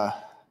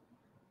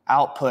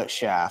output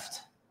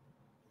shaft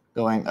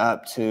going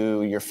up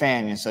to your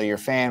fan, and so your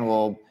fan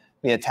will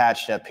be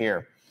attached up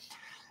here.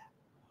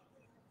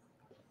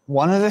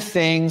 One of the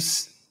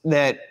things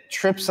that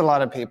trips a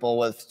lot of people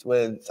with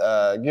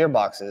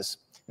gearboxes,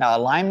 now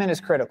alignment is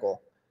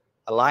critical.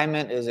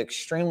 Alignment is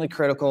extremely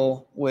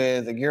critical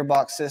with the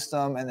gearbox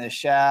system and the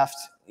shaft.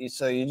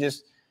 So you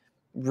just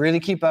really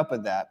keep up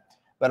with that.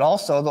 But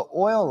also the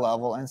oil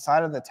level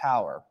inside of the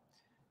tower.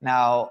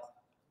 Now,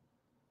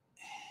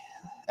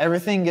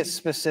 everything gets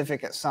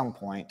specific at some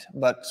point,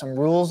 but some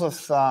rules of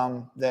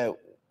thumb that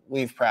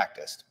we've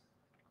practiced.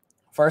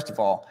 First of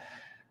all,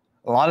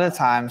 a lot of the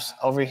times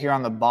over here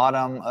on the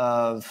bottom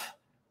of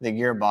the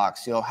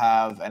gearbox, you'll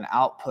have an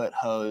output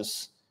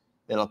hose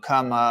that'll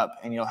come up,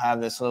 and you'll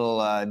have this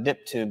little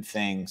dip tube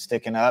thing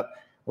sticking up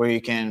where you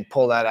can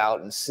pull that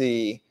out and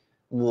see.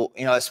 You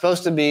know, it's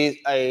supposed to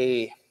be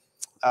a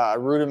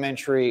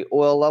rudimentary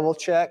oil level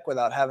check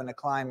without having to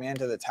climb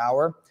into the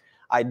tower.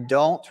 I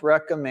don't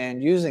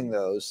recommend using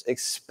those,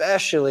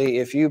 especially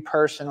if you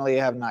personally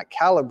have not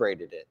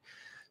calibrated it.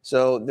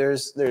 So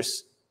there's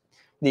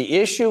the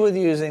issue with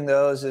using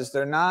those is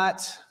they're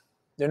not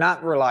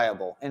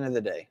reliable. End of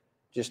the day,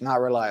 just not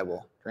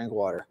reliable. Drink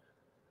water.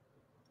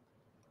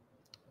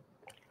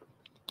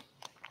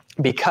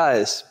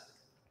 Because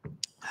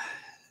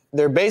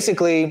they're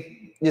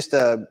basically just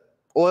a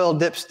oil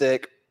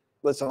dipstick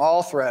with some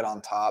all thread on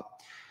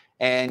top,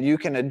 and you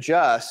can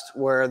adjust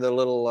where the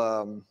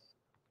little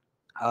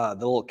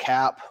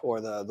cap or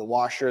the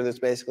washer that's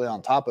basically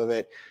on top of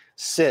it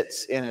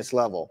sits in its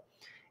level.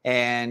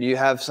 And you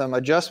have some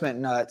adjustment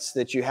nuts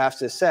that you have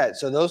to set.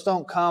 So those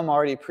don't come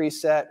already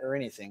preset or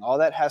anything. All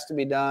that has to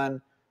be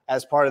done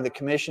as part of the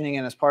commissioning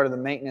and as part of the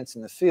maintenance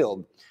in the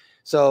field.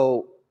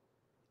 So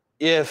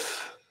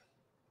if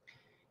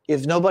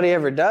nobody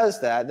ever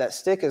does that, that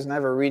stick is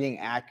never reading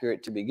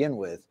accurate to begin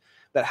with.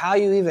 But how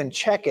you even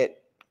check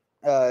it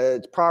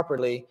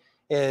properly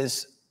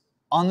is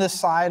on the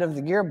side of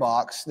the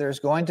gearbox, there's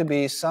going to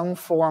be some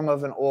form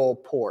of an oil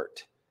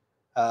port.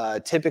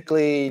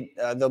 Typically,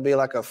 there'll be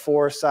like a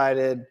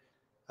four-sided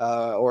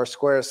or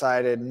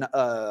square-sided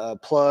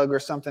plug or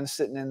something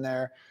sitting in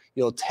there.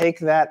 You'll take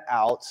that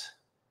out,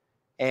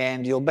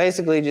 and you'll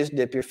basically just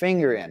dip your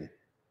finger in.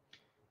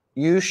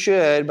 You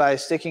should, by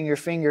sticking your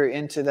finger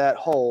into that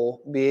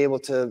hole, be able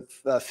to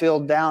feel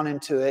down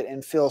into it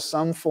and feel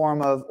some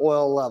form of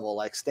oil level,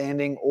 like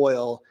standing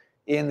oil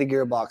in the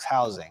gearbox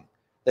housing.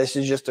 This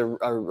is just a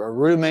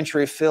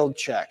rudimentary field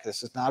check.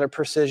 This is not a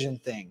precision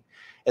thing.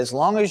 As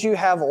long as you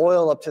have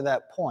oil up to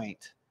that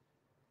point,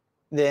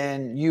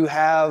 then you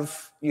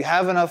have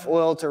enough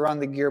oil to run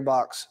the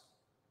gearbox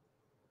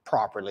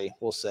properly,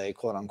 we'll say,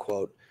 quote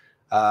unquote.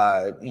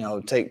 You know,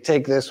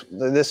 take this.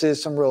 This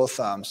is some rule of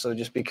thumb, so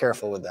just be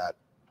careful with that.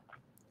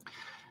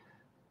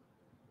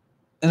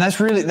 And that's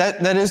really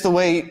that is the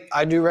way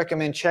I do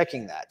recommend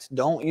checking that.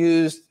 Don't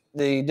use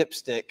the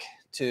dipstick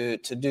to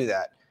do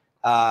that.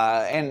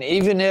 And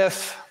even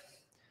if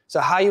so,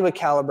 how you would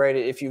calibrate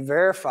it if you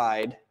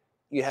verified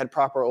you had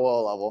proper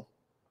oil level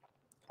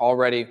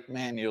already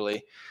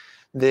manually,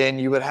 then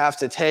you would have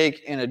to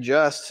take and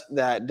adjust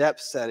that depth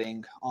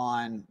setting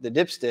on the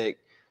dipstick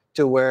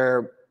to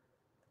where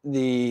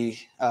it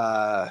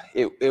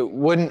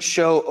wouldn't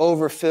show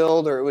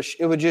overfilled, or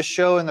it would just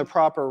show in the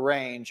proper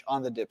range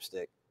on the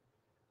dipstick.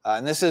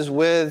 And this is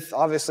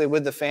obviously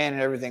with the fan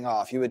and everything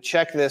off. You would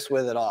check this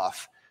with it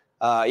off.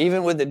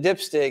 Even with the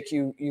dipstick,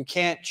 you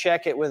can't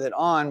check it with it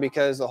on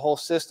because the whole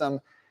system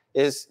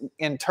is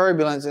in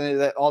turbulence,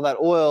 and all that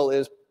oil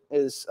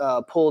is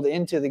pulled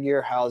into the gear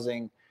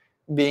housing,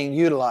 being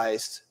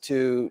utilized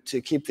to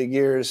keep the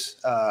gears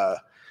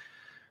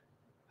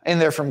in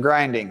there from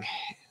grinding.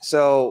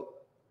 So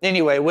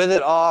anyway, with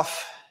it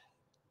off,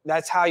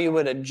 that's how you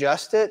would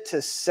adjust it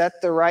to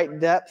set the right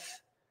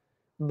depth.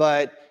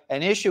 But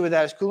an issue with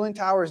that is cooling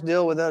towers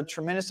deal with a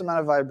tremendous amount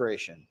of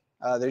vibration.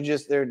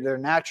 They're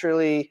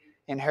naturally,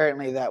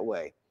 inherently that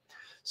way.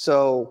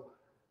 So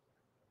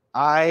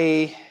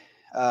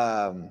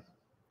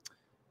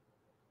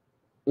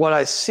what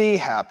I see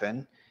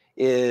happen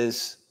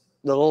is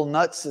the little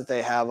nuts that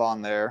they have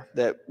on there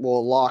that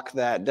will lock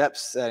that depth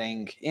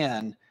setting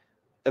in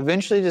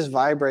eventually just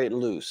vibrate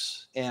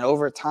loose, and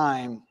over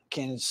time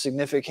can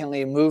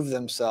significantly move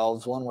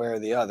themselves one way or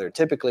the other.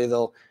 Typically,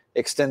 they'll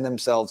extend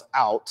themselves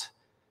out,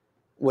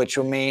 which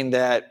will mean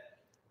that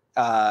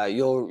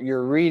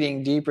you're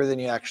reading deeper than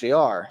you actually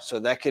are. So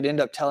that could end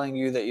up telling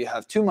you that you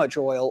have too much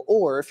oil,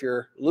 or if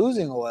you're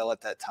losing oil at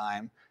that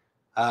time,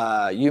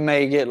 you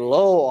may get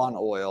low on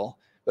oil,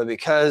 but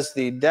because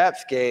the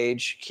depth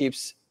gauge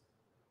keeps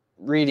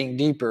reading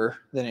deeper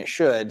than it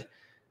should,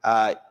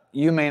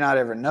 you may not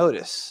ever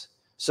notice.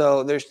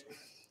 So there's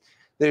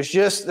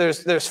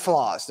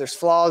flaws. There's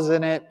flaws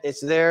in it.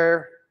 It's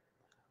there.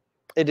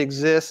 It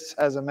exists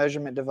as a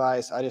measurement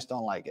device. I just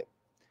don't like it.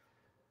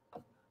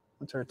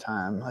 What's our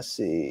time? Let's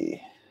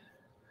see.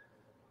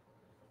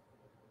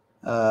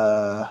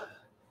 Have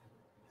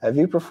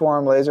you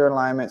performed laser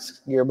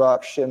alignments,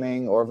 gearbox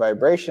shimming, or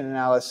vibration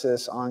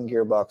analysis on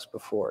gearbox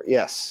before?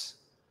 Yes,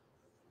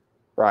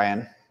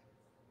 Brian.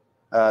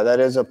 That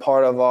is a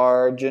part of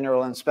our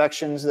general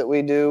inspections that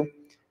we do.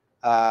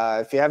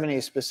 If you have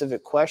any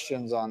specific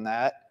questions on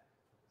that,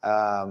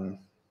 I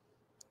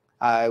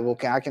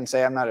can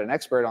say I'm not an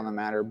expert on the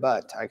matter,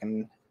 but I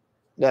can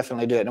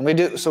definitely do it. And we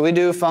do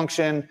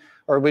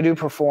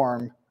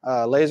perform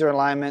laser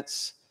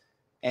alignments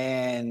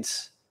and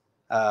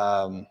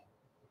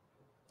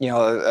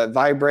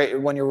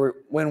vibrate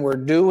when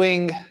we're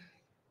doing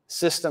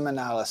system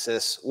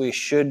analysis. We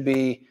should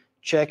be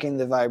checking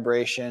the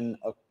vibration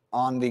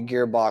on the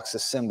gearbox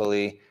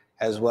assembly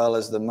as well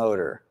as the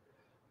motor,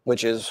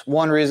 which is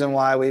one reason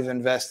why we've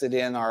invested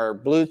in our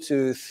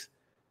Bluetooth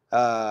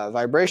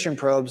vibration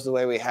probes the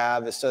way we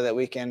have, is so that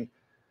we can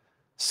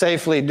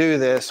safely do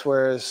this,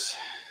 whereas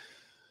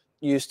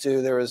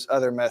there was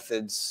other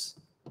methods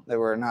that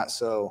were not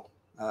so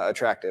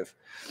attractive.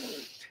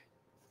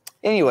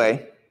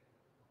 Anyway,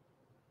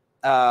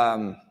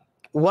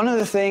 one of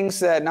the things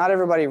that not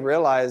everybody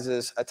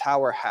realizes a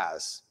tower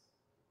has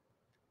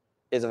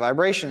is a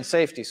vibration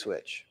safety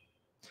switch.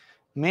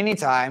 Many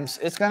times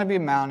it's going to be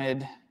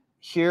mounted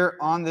here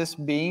on this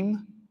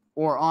beam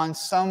or on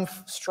some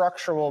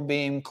structural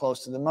beam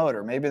close to the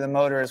motor. Maybe the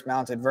motor is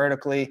mounted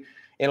vertically.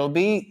 It'll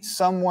be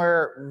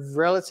somewhere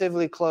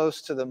relatively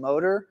close to the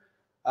motor.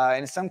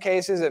 In some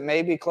cases, it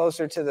may be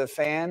closer to the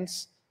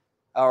fans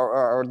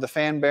or the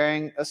fan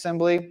bearing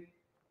assembly.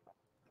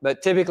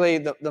 But typically,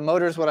 the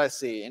motor is what I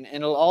see. And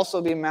it'll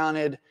also be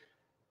mounted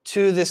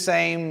to the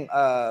same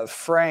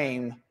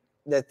frame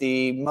that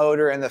the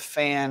motor and the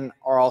fan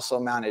are also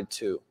mounted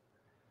to.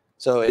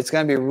 So it's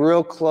going to be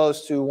real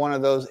close to one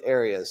of those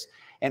areas.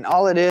 And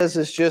all it is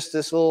just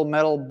this little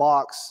metal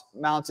box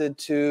mounted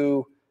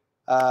to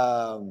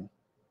the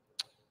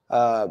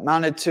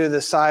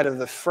side of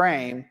the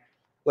frame.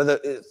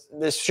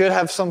 This should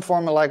have some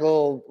form of like a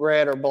little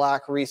red or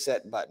black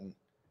reset button.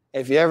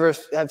 If you ever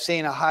have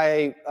seen a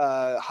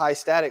high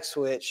static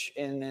switch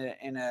in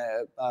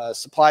a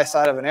supply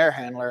side of an air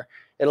handler,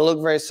 it'll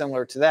look very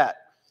similar to that,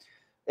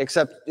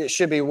 except it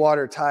should be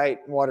watertight,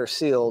 water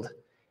sealed.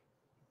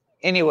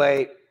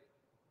 Anyway,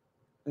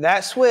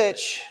 that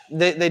switch,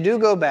 they do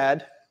go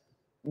bad.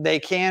 They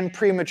can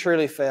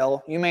prematurely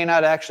fail. You may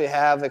not actually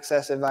have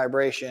excessive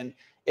vibration.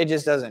 It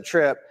just doesn't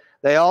trip.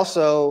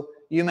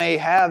 You may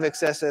have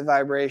excessive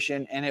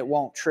vibration and it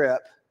won't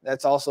trip.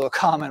 That's also a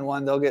common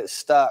one. They'll get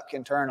stuck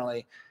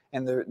internally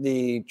and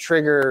the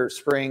trigger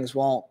springs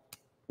won't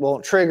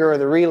trigger, or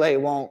the relay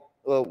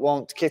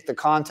won't kick the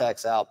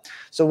contacts out.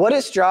 So what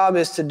its job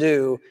is to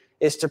do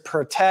is to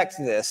protect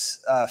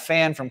this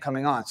fan from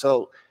coming on.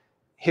 So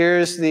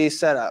here's the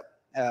setup.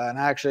 And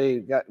I actually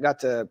got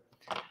to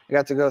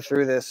go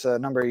through this a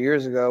number of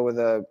years ago with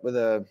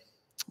a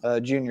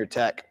junior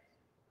tech.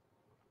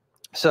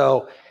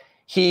 So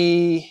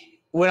he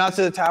went out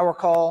to the tower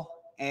call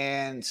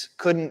and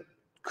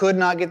could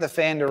not get the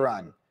fan to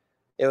run.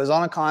 It was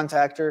on a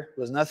contactor. It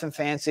was nothing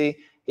fancy.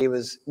 He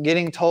was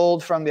getting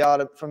told from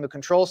the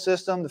control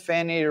system the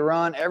fan needed to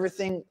run.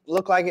 Everything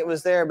looked like it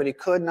was there, but he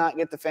could not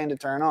get the fan to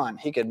turn on.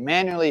 He could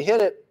manually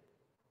hit it.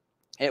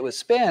 It would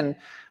spin,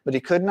 but he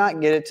could not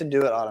get it to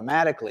do it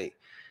automatically.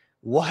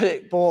 What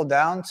it boiled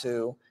down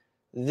to,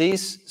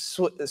 these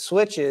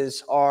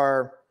switches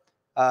are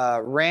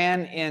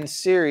ran in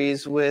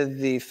series with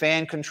the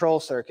fan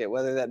control circuit,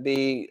 whether that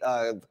be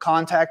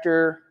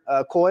contactor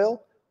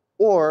coil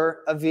or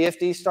a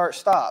VFD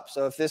start-stop.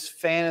 So if this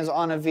fan is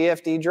on a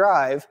VFD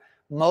drive,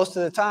 most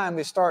of the time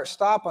the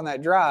start-stop on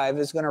that drive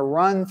is going to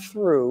run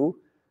through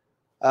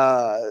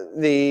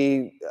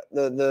the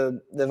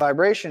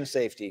vibration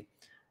safety.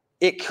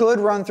 It could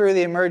run through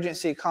the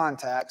emergency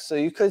contacts, so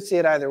you could see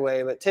it either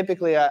way, but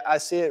typically I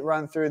see it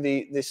run through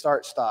the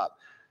start-stop.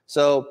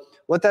 So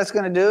what that's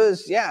going to do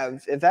is,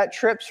 if that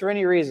trips for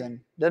any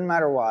reason, doesn't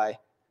matter why,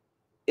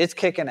 it's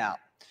kicking out.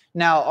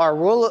 Now,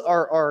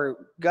 our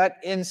gut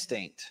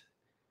instinct,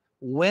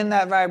 when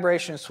that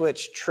vibration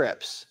switch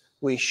trips,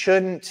 we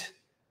shouldn't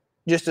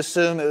just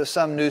assume it was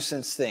some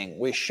nuisance thing.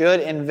 We should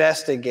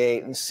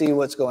investigate and see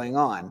what's going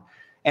on.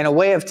 And a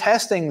way of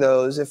testing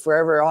those, if we're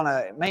ever on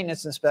a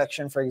maintenance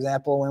inspection, for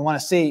example, we want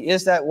to see,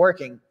 is that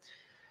working?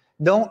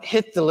 Don't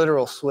hit the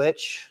literal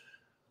switch.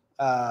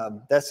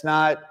 That's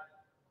not,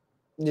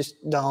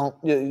 just don't,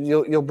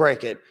 you'll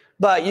break it.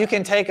 But you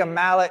can take a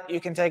mallet,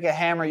 you can take a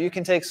hammer, you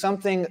can take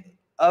something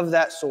of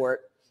that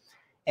sort,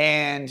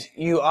 and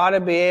you ought to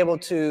be able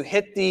to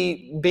hit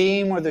the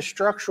beam or the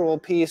structural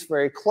piece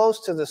very close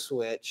to the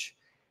switch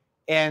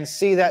and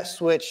see that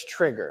switch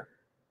trigger.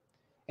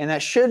 And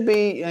that should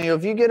be,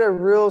 if you get a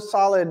real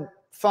solid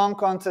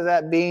funk onto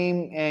that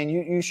beam, and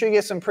you should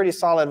get some pretty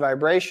solid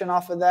vibration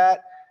off of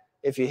that,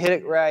 if you hit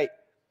it right,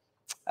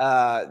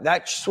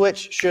 that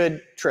switch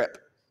should trip.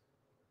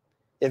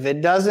 If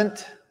it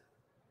doesn't,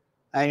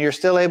 and you're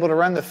still able to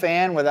run the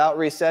fan without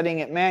resetting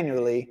it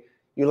manually,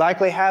 you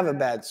likely have a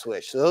bad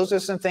switch. So those are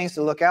some things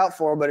to look out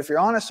for. But if you're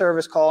on a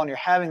service call and you're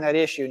having that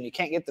issue and you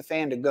can't get the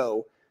fan to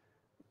go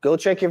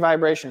check your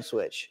vibration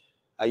switch.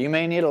 You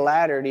may need a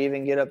ladder to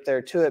even get up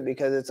there to it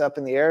because it's up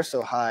in the air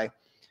so high,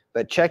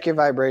 but check your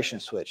vibration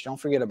switch. Don't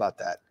forget about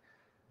that.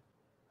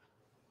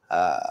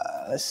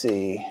 Let's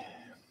see.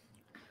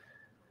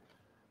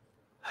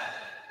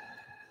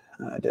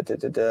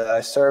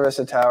 I service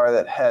a tower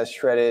that has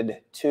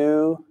shredded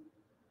 2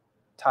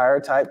 tire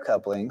type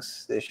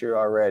couplings this year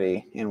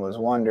already and was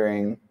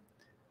wondering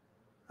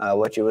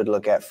what you would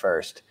look at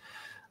first.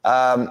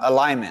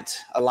 Alignment.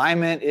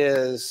 Alignment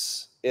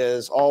is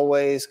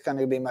always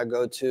kind of be my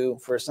go-to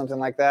for something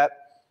like that.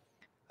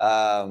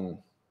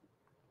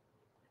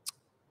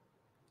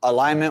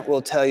 Alignment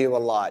will tell you a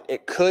lot.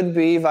 It could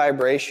be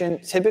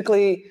vibration.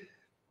 Typically,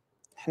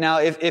 now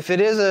if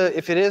it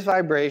is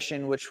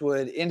vibration, which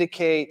would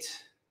indicate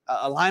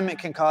alignment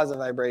can cause a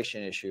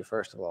vibration issue,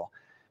 first of all.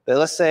 But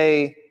let's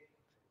say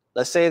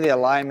the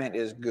alignment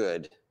is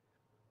good.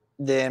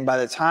 Then by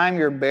the time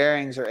your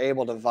bearings are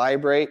able to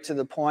vibrate to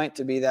the point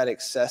to be that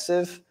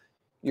excessive,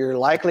 you're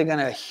likely going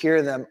to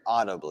hear them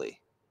audibly.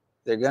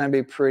 They're going to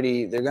be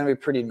pretty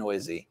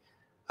noisy.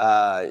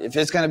 If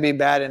it's going to be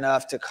bad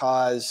enough to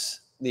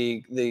cause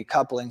the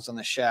couplings on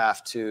the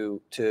shaft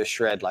to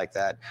shred like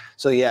that.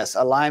 So yes,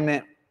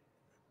 alignment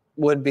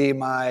would be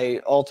my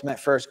ultimate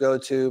first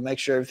go-to. Make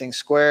sure everything's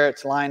square,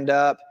 it's lined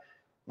up.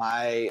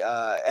 My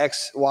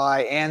X,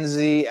 Y, and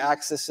Z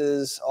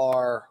axes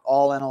are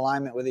all in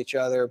alignment with each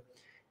other.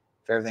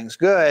 If everything's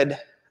good,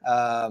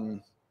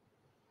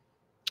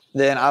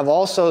 then I've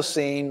also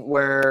seen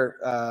where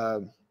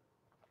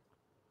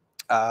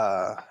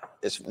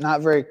it's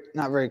not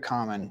very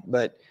common,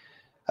 but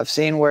I've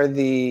seen where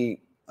the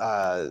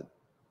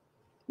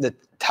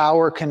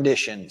tower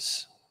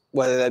conditions,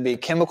 whether that be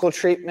chemical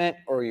treatment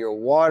or your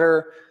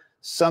water,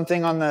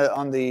 something on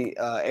the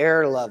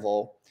air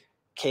level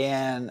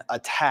can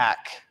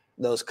attack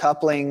those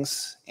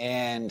couplings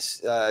and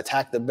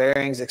attack the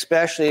bearings,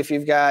 especially if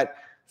you've got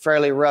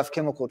fairly rough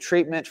chemical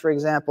treatment, for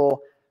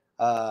example,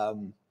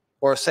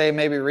 or say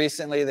maybe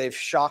recently they've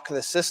shocked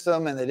the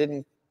system and they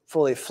didn't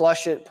fully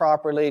flush it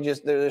properly.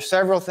 Just there's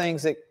several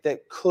things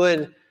that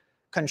could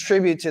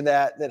contribute to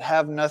that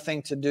have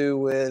nothing to do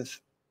with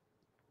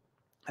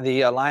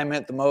the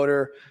alignment, the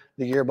motor,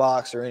 the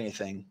gearbox, or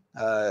anything.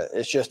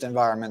 It's just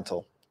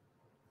environmental.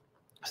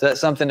 So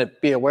that's something to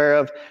be aware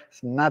of.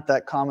 It's not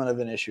that common of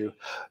an issue.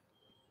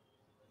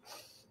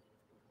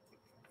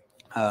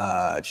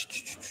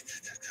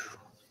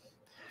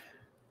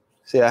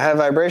 See, I have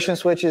vibration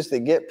switches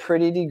that get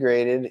pretty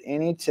degraded.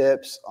 Any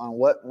tips on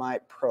what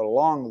might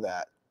prolong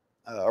that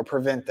or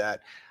prevent that?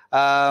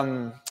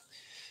 Not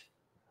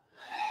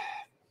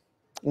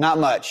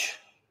much.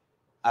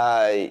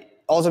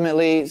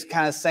 Ultimately, it's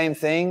kind of the same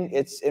thing.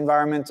 It's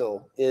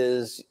environmental.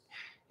 Is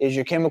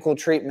your chemical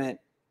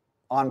treatment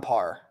on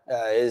par?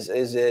 Are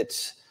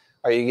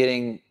you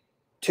getting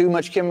too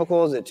much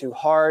chemical? Is it too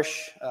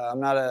harsh?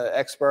 I'm not an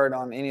expert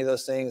on any of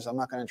those things. I'm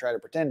not going to try to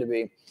pretend to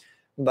be,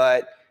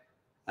 but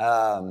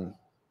that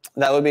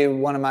would be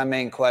one of my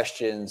main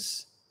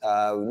questions.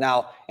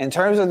 Now, in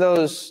terms of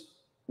those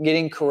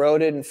getting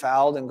corroded and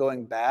fouled and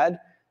going bad,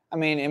 I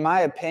mean, in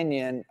my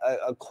opinion,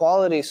 a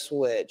quality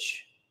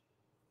switch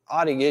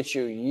ought to get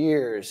you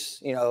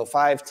years,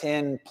 5,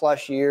 10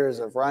 plus years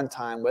of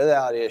runtime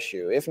without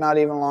issue, if not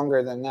even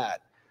longer than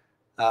that.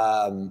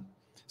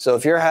 So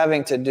if you're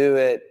having to do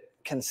it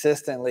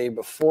consistently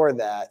before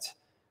that,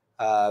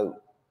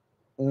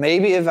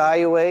 maybe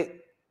evaluate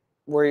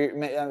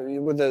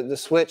with the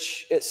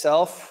switch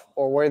itself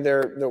or where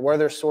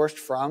they're sourced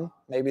from.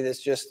 Maybe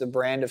that's just the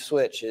brand of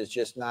switch is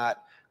just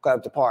not quite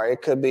up to par.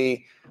 It could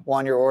be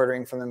one you're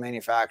ordering from the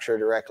manufacturer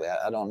directly.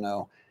 I don't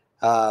know.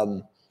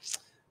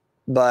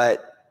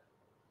 But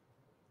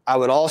I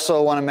would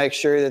also want to make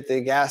sure that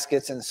the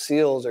gaskets and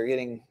seals are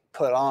getting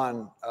put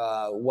on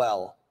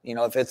well.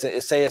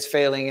 If say it's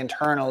failing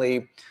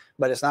internally,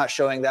 but it's not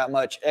showing that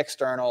much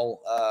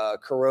external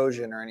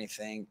corrosion or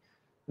anything,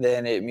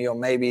 then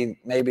maybe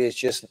it's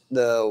just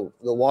the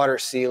water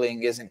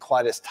sealing isn't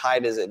quite as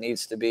tight as it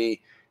needs to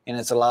be, and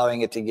it's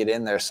allowing it to get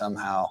in there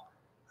somehow.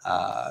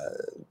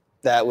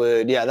 That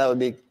would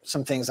be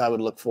some things I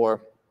would look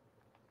for.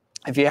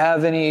 If you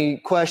have any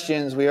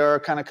questions, we are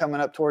kind of coming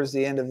up towards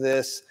the end of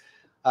this.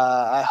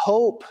 I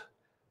hope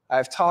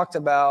I've talked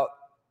about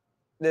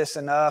this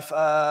enough.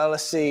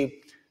 Let's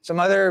see. Some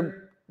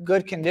other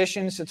good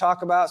conditions to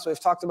talk about. So we've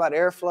talked about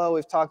airflow.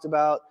 We've talked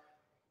about,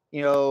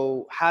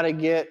 how to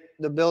get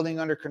the building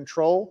under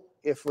control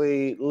if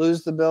we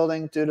lose the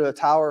building due to a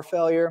tower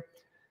failure.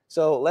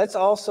 So let's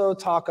also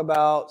talk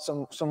about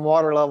some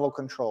water level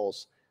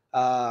controls.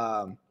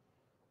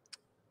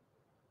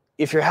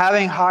 If you're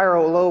having high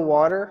or low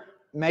water,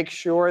 make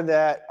sure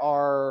that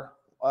our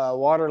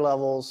water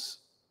levels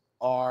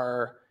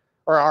or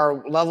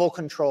our level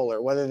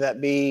controller, whether that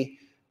be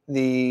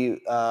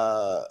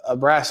a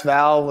brass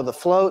valve with a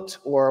float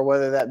or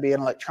whether that be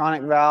an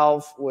electronic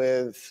valve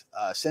with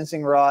a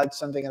sensing rod,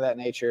 something of that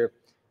nature,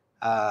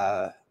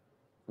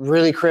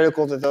 really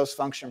critical that those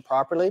function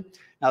properly.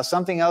 Now,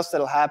 something else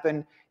that'll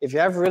happen, if you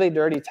have really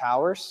dirty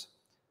towers,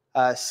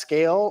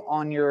 scale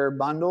on your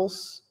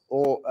bundles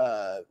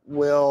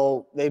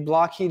they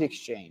block heat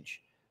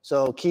exchange.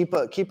 So keep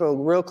a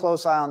real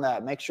close eye on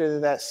that. Make sure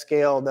that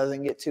scale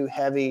doesn't get too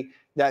heavy.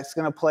 That's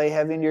going to play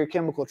heavy into your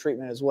chemical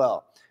treatment as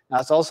well. Now,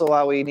 that's also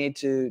why we need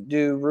to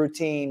do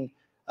routine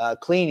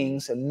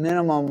cleanings, a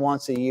minimum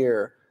once a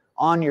year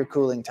on your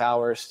cooling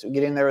towers to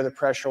get in there with a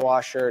pressure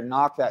washer,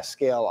 knock that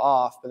scale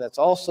off. But that's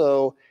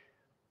also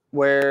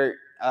where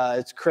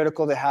it's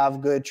critical to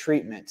have good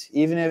treatment.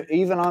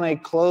 Even on a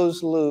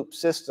closed loop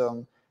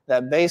system,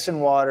 that basin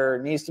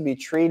water needs to be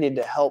treated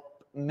to help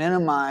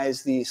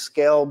minimize the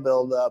scale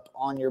buildup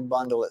on your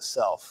bundle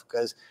itself,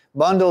 because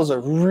bundles are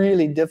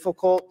really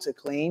difficult to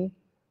clean,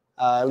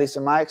 at least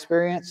in my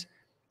experience.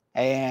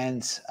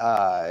 And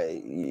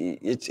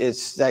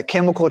it's that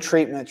chemical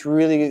treatment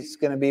really is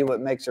going to be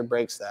what makes or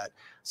breaks that.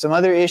 Some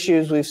other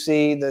issues we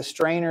see, the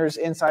strainers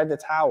inside the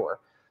tower.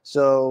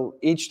 So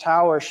each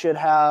tower should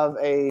have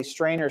a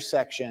strainer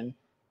section,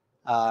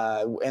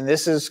 and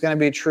this is going to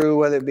be true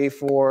whether it be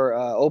for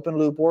open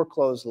loop or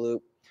closed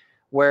loop,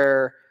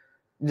 where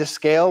the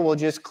scale will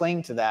just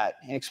cling to that.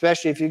 And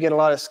especially if you get a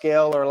lot of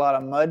scale or a lot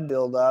of mud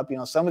buildup, you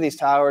know, some of these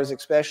towers,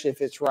 especially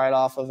if it's right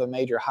off of a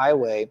major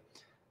highway,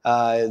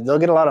 they'll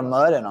get a lot of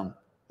mud in them.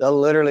 They'll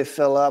literally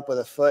fill up with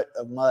a foot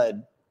of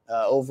mud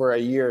over a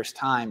year's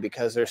time,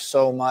 because there's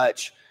so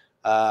much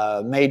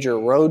major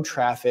road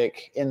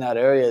traffic in that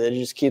area that it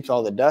just keeps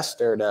all the dust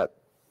stirred up.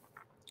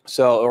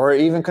 So, or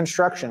even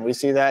construction. We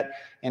see that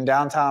in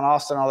downtown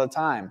Austin all the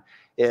time.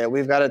 Yeah,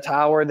 we've got a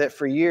tower that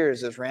for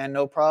years has ran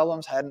no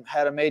problems, hadn't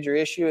had a major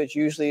issue. It's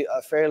usually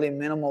a fairly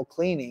minimal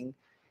cleaning.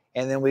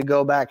 And then we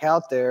go back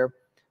out there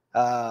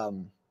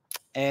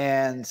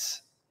and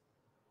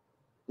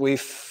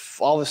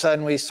all of a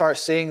sudden we start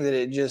seeing that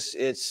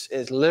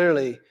it's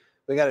literally,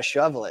 we got to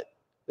shovel it.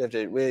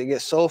 We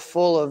get so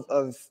full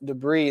of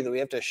debris that we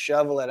have to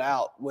shovel it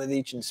out with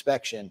each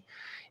inspection.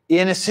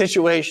 In a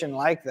situation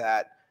like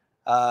that,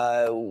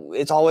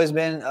 it's always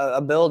been a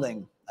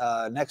building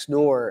next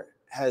door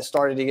has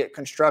started to get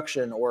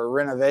construction or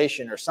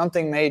renovation, or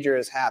something major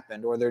has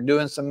happened, or they're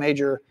doing some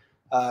major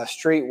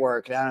street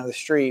work down in the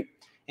street,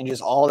 and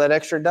just all that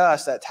extra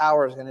dust, that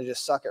tower is going to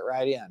just suck it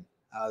right in.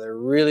 They're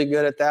really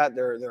good at that.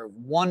 They're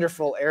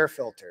wonderful air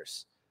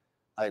filters,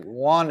 like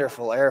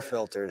wonderful air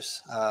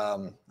filters.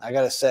 I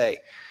got to say,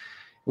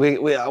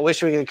 I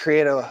wish we could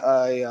create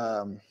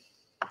an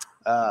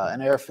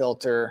air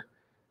filter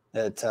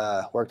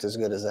that worked as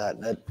good as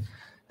that.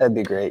 That'd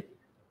be great.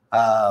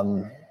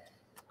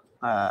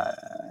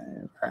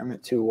 I'm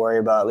too worried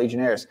about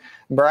Legionnaires.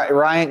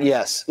 Ryan,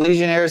 yes,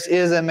 Legionnaires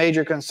is a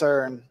major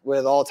concern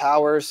with all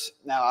towers.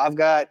 Now, I've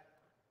got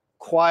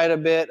quite a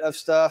bit of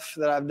stuff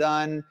that I've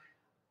done,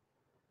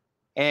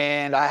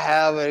 and I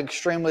have an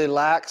extremely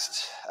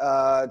laxed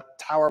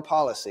tower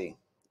policy.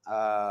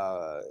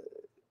 I've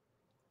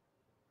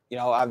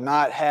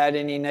not had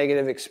any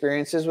negative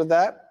experiences with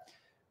that.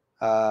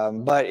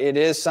 But it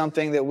is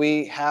something that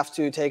we have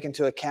to take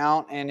into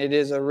account, and it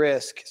is a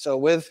risk. So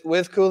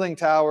with cooling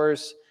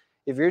towers,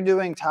 if you're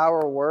doing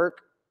tower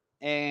work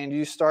and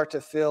you start to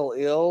feel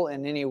ill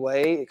in any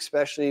way,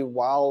 especially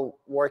while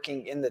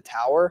working in the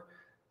tower,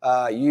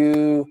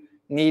 you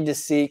need to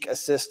seek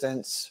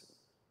assistance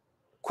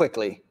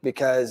quickly,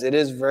 because it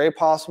is very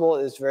possible,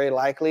 it's very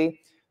likely,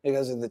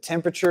 because of the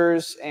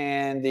temperatures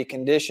and the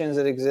conditions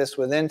that exist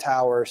within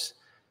towers,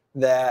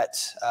 that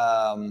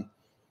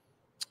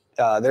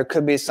there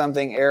could be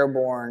something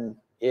airborne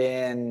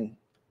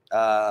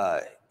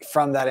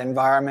from that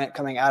environment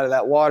coming out of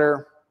that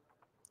water,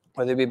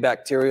 whether it be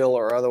bacterial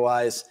or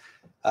otherwise.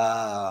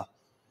 That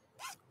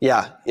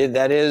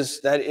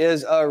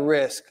is a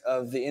risk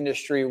of the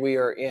industry we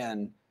are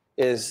in,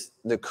 is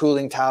the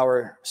cooling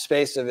tower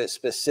space of it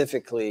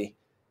specifically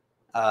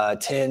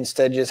tends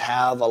to just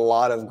have a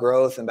lot of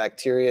growth and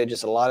bacteria,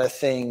 just a lot of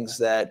things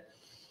that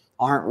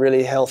aren't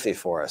really healthy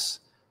for us.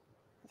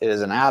 It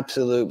is an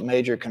absolute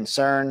major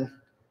concern.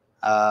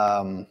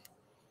 I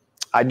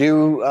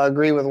do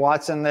agree with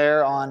Watson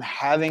there on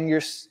having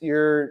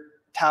your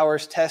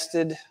towers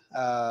tested.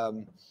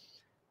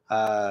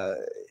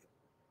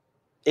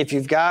 If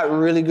you've got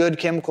really good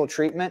chemical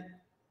treatment,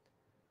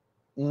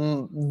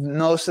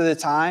 most of the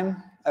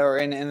time,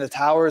 and the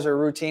towers are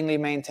routinely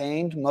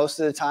maintained, most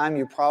of the time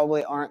you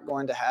probably aren't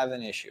going to have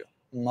an issue,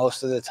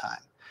 most of the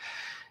time.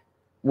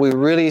 We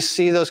really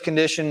see those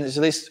conditions,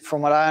 at least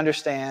from what I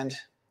understand,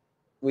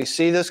 we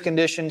see those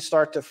conditions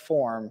start to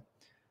form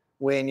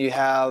when you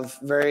have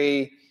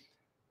very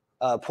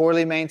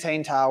poorly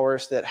maintained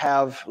towers that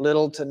have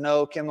little to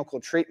no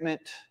chemical treatment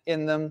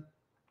in them.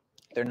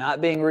 They're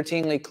not being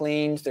routinely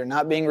cleaned. They're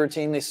not being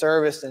routinely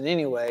serviced in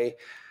any way.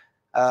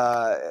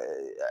 A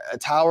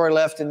tower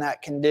left in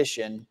that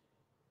condition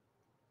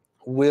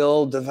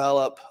will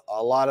develop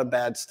a lot of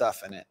bad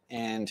stuff in it.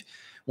 And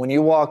when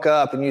you walk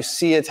up and you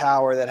see a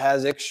tower that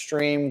has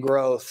extreme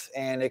growth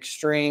and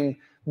extreme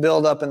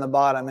buildup in the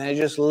bottom, and it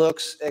just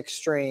looks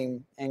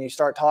extreme, and you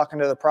start talking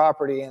to the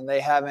property and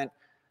they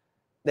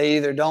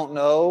either don't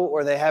know,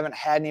 or they haven't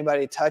had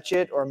anybody touch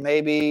it, or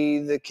maybe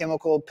the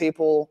chemical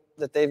people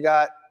that they've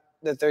got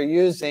that they're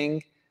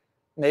using,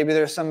 maybe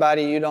there's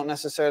somebody you don't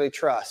necessarily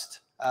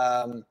trust.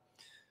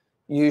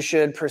 You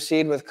should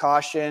proceed with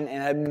caution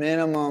and at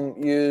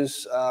minimum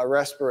use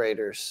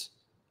respirators.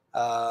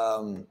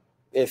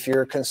 if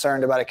you're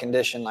concerned about a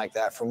condition like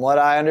that. From what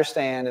I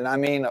understand, and I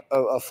mean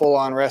a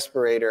full-on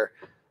respirator,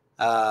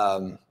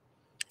 from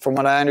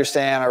what I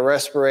understand, a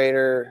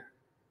respirator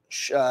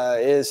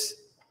is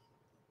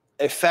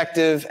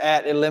effective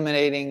at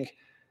eliminating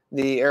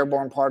the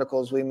airborne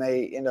particles we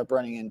may end up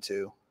running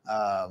into.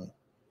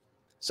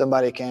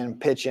 Somebody can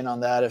pitch in on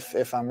that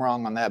if I'm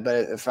wrong on that.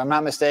 But if I'm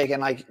not mistaken,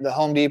 like the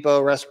Home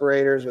Depot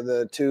respirators with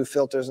the 2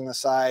 filters on the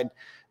side,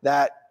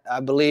 that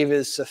I believe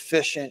is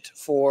sufficient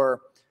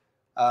for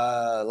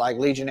like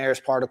Legionnaire's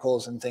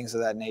particles and things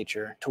of that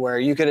nature, to where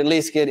you could at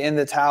least get in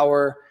the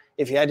tower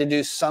if you had to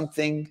do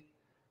something.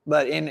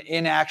 But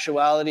in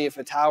actuality, if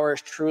a tower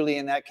is truly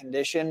in that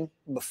condition,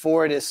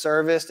 before it is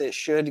serviced, it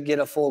should get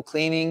a full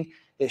cleaning.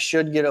 It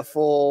should get a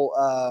full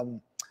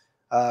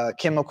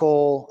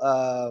chemical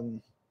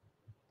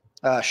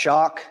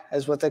shock,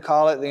 is what they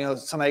call it. You know,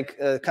 somebody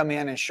come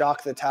in and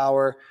shock the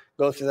tower,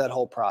 go through that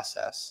whole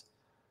process.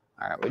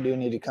 All right, we do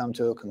need to come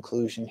to a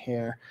conclusion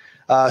here.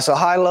 So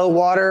high-low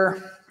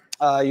water,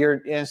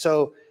 and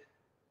so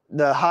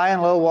the high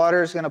and low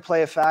water is going to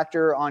play a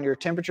factor on your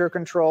temperature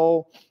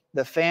control.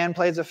 The fan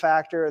plays a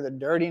factor. The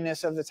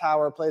dirtiness of the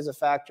tower plays a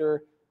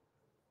factor.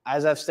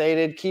 As I've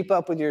stated, keep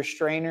up with your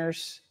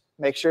strainers.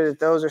 Make sure that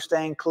those are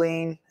staying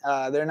clean.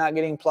 They're not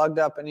getting plugged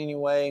up in any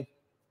way.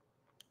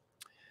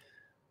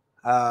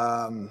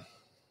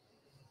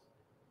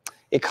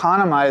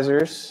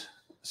 Economizers.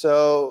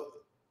 So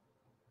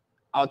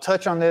I'll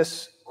touch on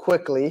this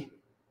quickly.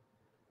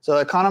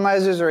 So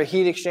economizers are a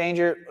heat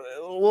exchanger.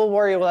 We'll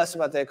worry less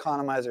about the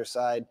economizer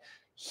side.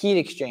 Heat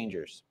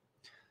exchangers.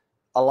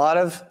 A lot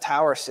of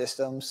tower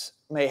systems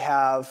may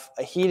have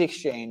a heat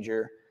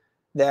exchanger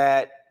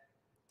that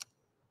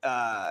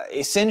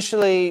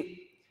essentially,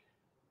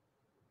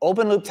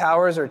 open loop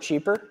towers are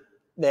cheaper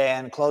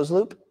than closed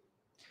loop.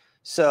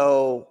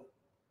 So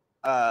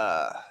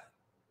a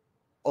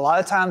lot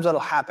of times what'll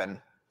happen,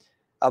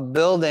 a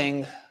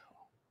building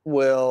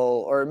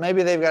will, or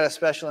maybe they've got a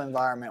special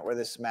environment where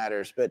this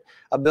matters, but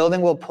a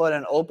building will put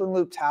an open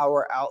loop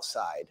tower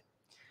outside,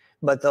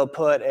 but they'll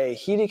put a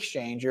heat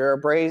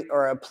exchanger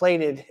or a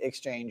plated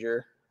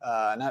exchanger.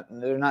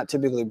 They're not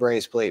typically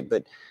brazed plate,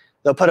 but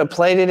they'll put a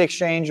plated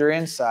exchanger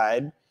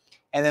inside,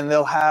 and then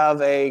they'll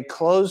have a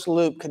closed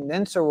loop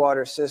condenser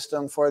water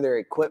system for their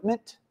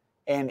equipment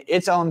and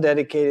its own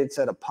dedicated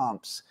set of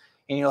pumps.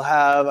 And you'll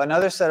have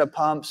another set of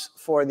pumps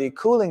for the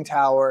cooling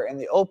tower and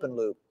the open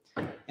loop.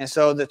 And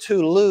so the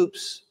 2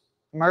 loops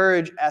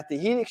merge at the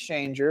heat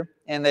exchanger,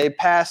 and they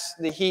pass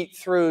the heat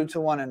through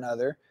to one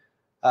another.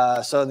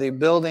 So the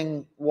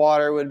building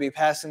water would be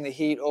passing the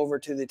heat over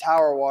to the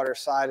tower water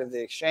side of the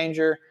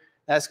exchanger.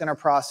 That's going to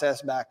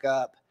process back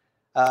up.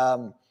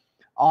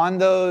 On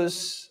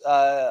those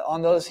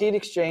heat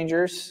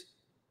exchangers,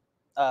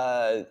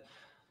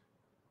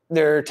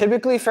 they're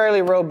typically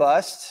fairly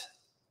robust.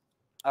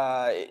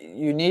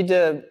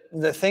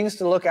 The things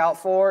to look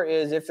out for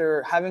is if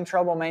they're having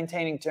trouble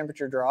maintaining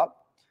temperature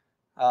drop,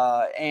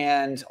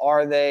 and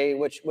are they,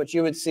 which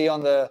you would see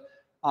on the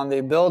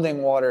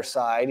building water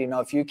side, you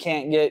know, if you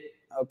can't get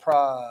a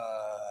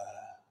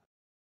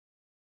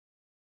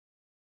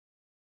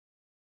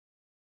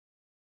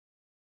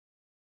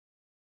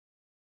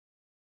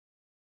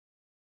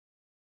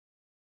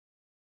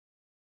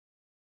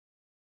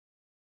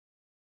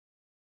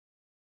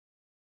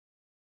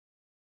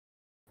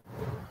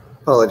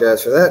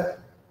apologize for that.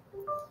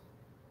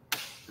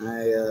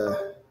 I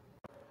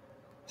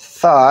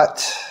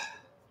thought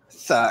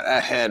I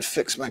had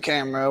fixed my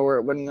camera where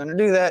it wasn't going to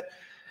do that,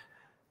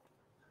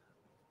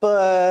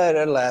 but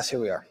at last, here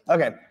we are.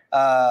 Okay,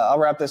 I'll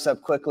wrap this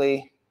up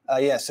quickly.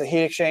 So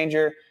heat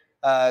exchanger,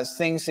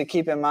 things to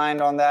keep in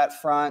mind on that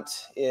front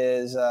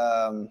is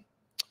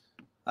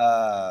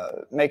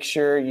make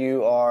sure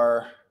you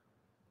are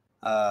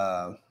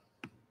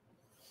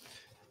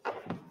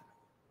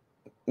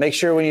make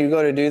sure when you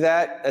go to do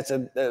that, that's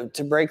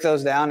to break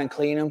those down and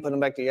clean them, put them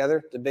back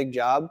together. It's a big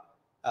job.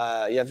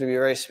 You have to be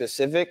very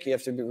specific. You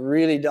have to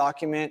really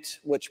document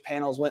which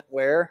panels went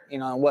where, you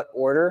know, in what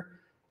order,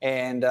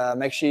 and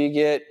make sure you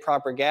get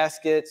proper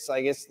gaskets.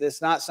 Like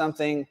it's not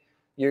something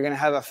you're going to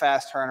have a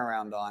fast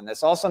turnaround on.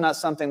 It's also not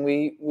something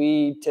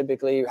we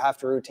typically have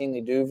to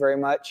routinely do very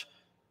much.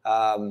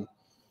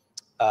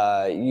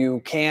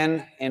 You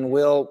can and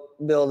will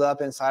build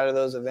up inside of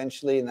those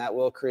eventually, and that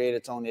will create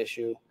its own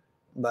issue.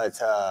 But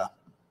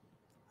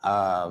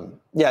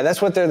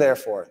that's what they're there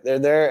for. They're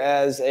there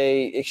as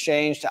a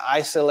exchange to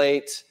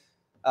isolate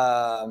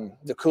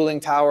the cooling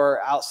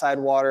tower outside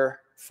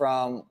water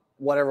from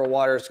whatever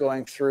water is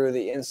going through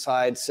the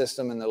inside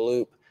system in the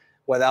loop,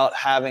 without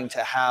having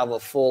to have a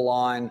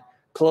full-on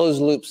closed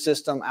loop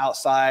system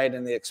outside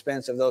and the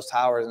expense of those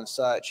towers and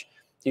such.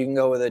 You can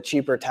go with a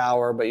cheaper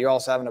tower, but you're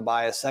also having to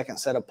buy a second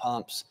set of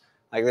pumps.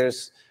 Like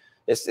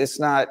it's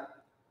not.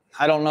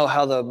 I don't know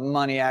how the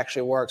money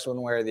actually works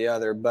one way or the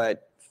other,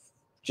 but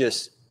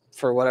just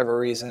for whatever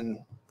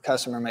reason,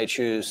 customer may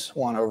choose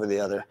one over the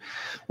other.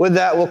 With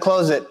that, we'll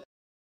close it.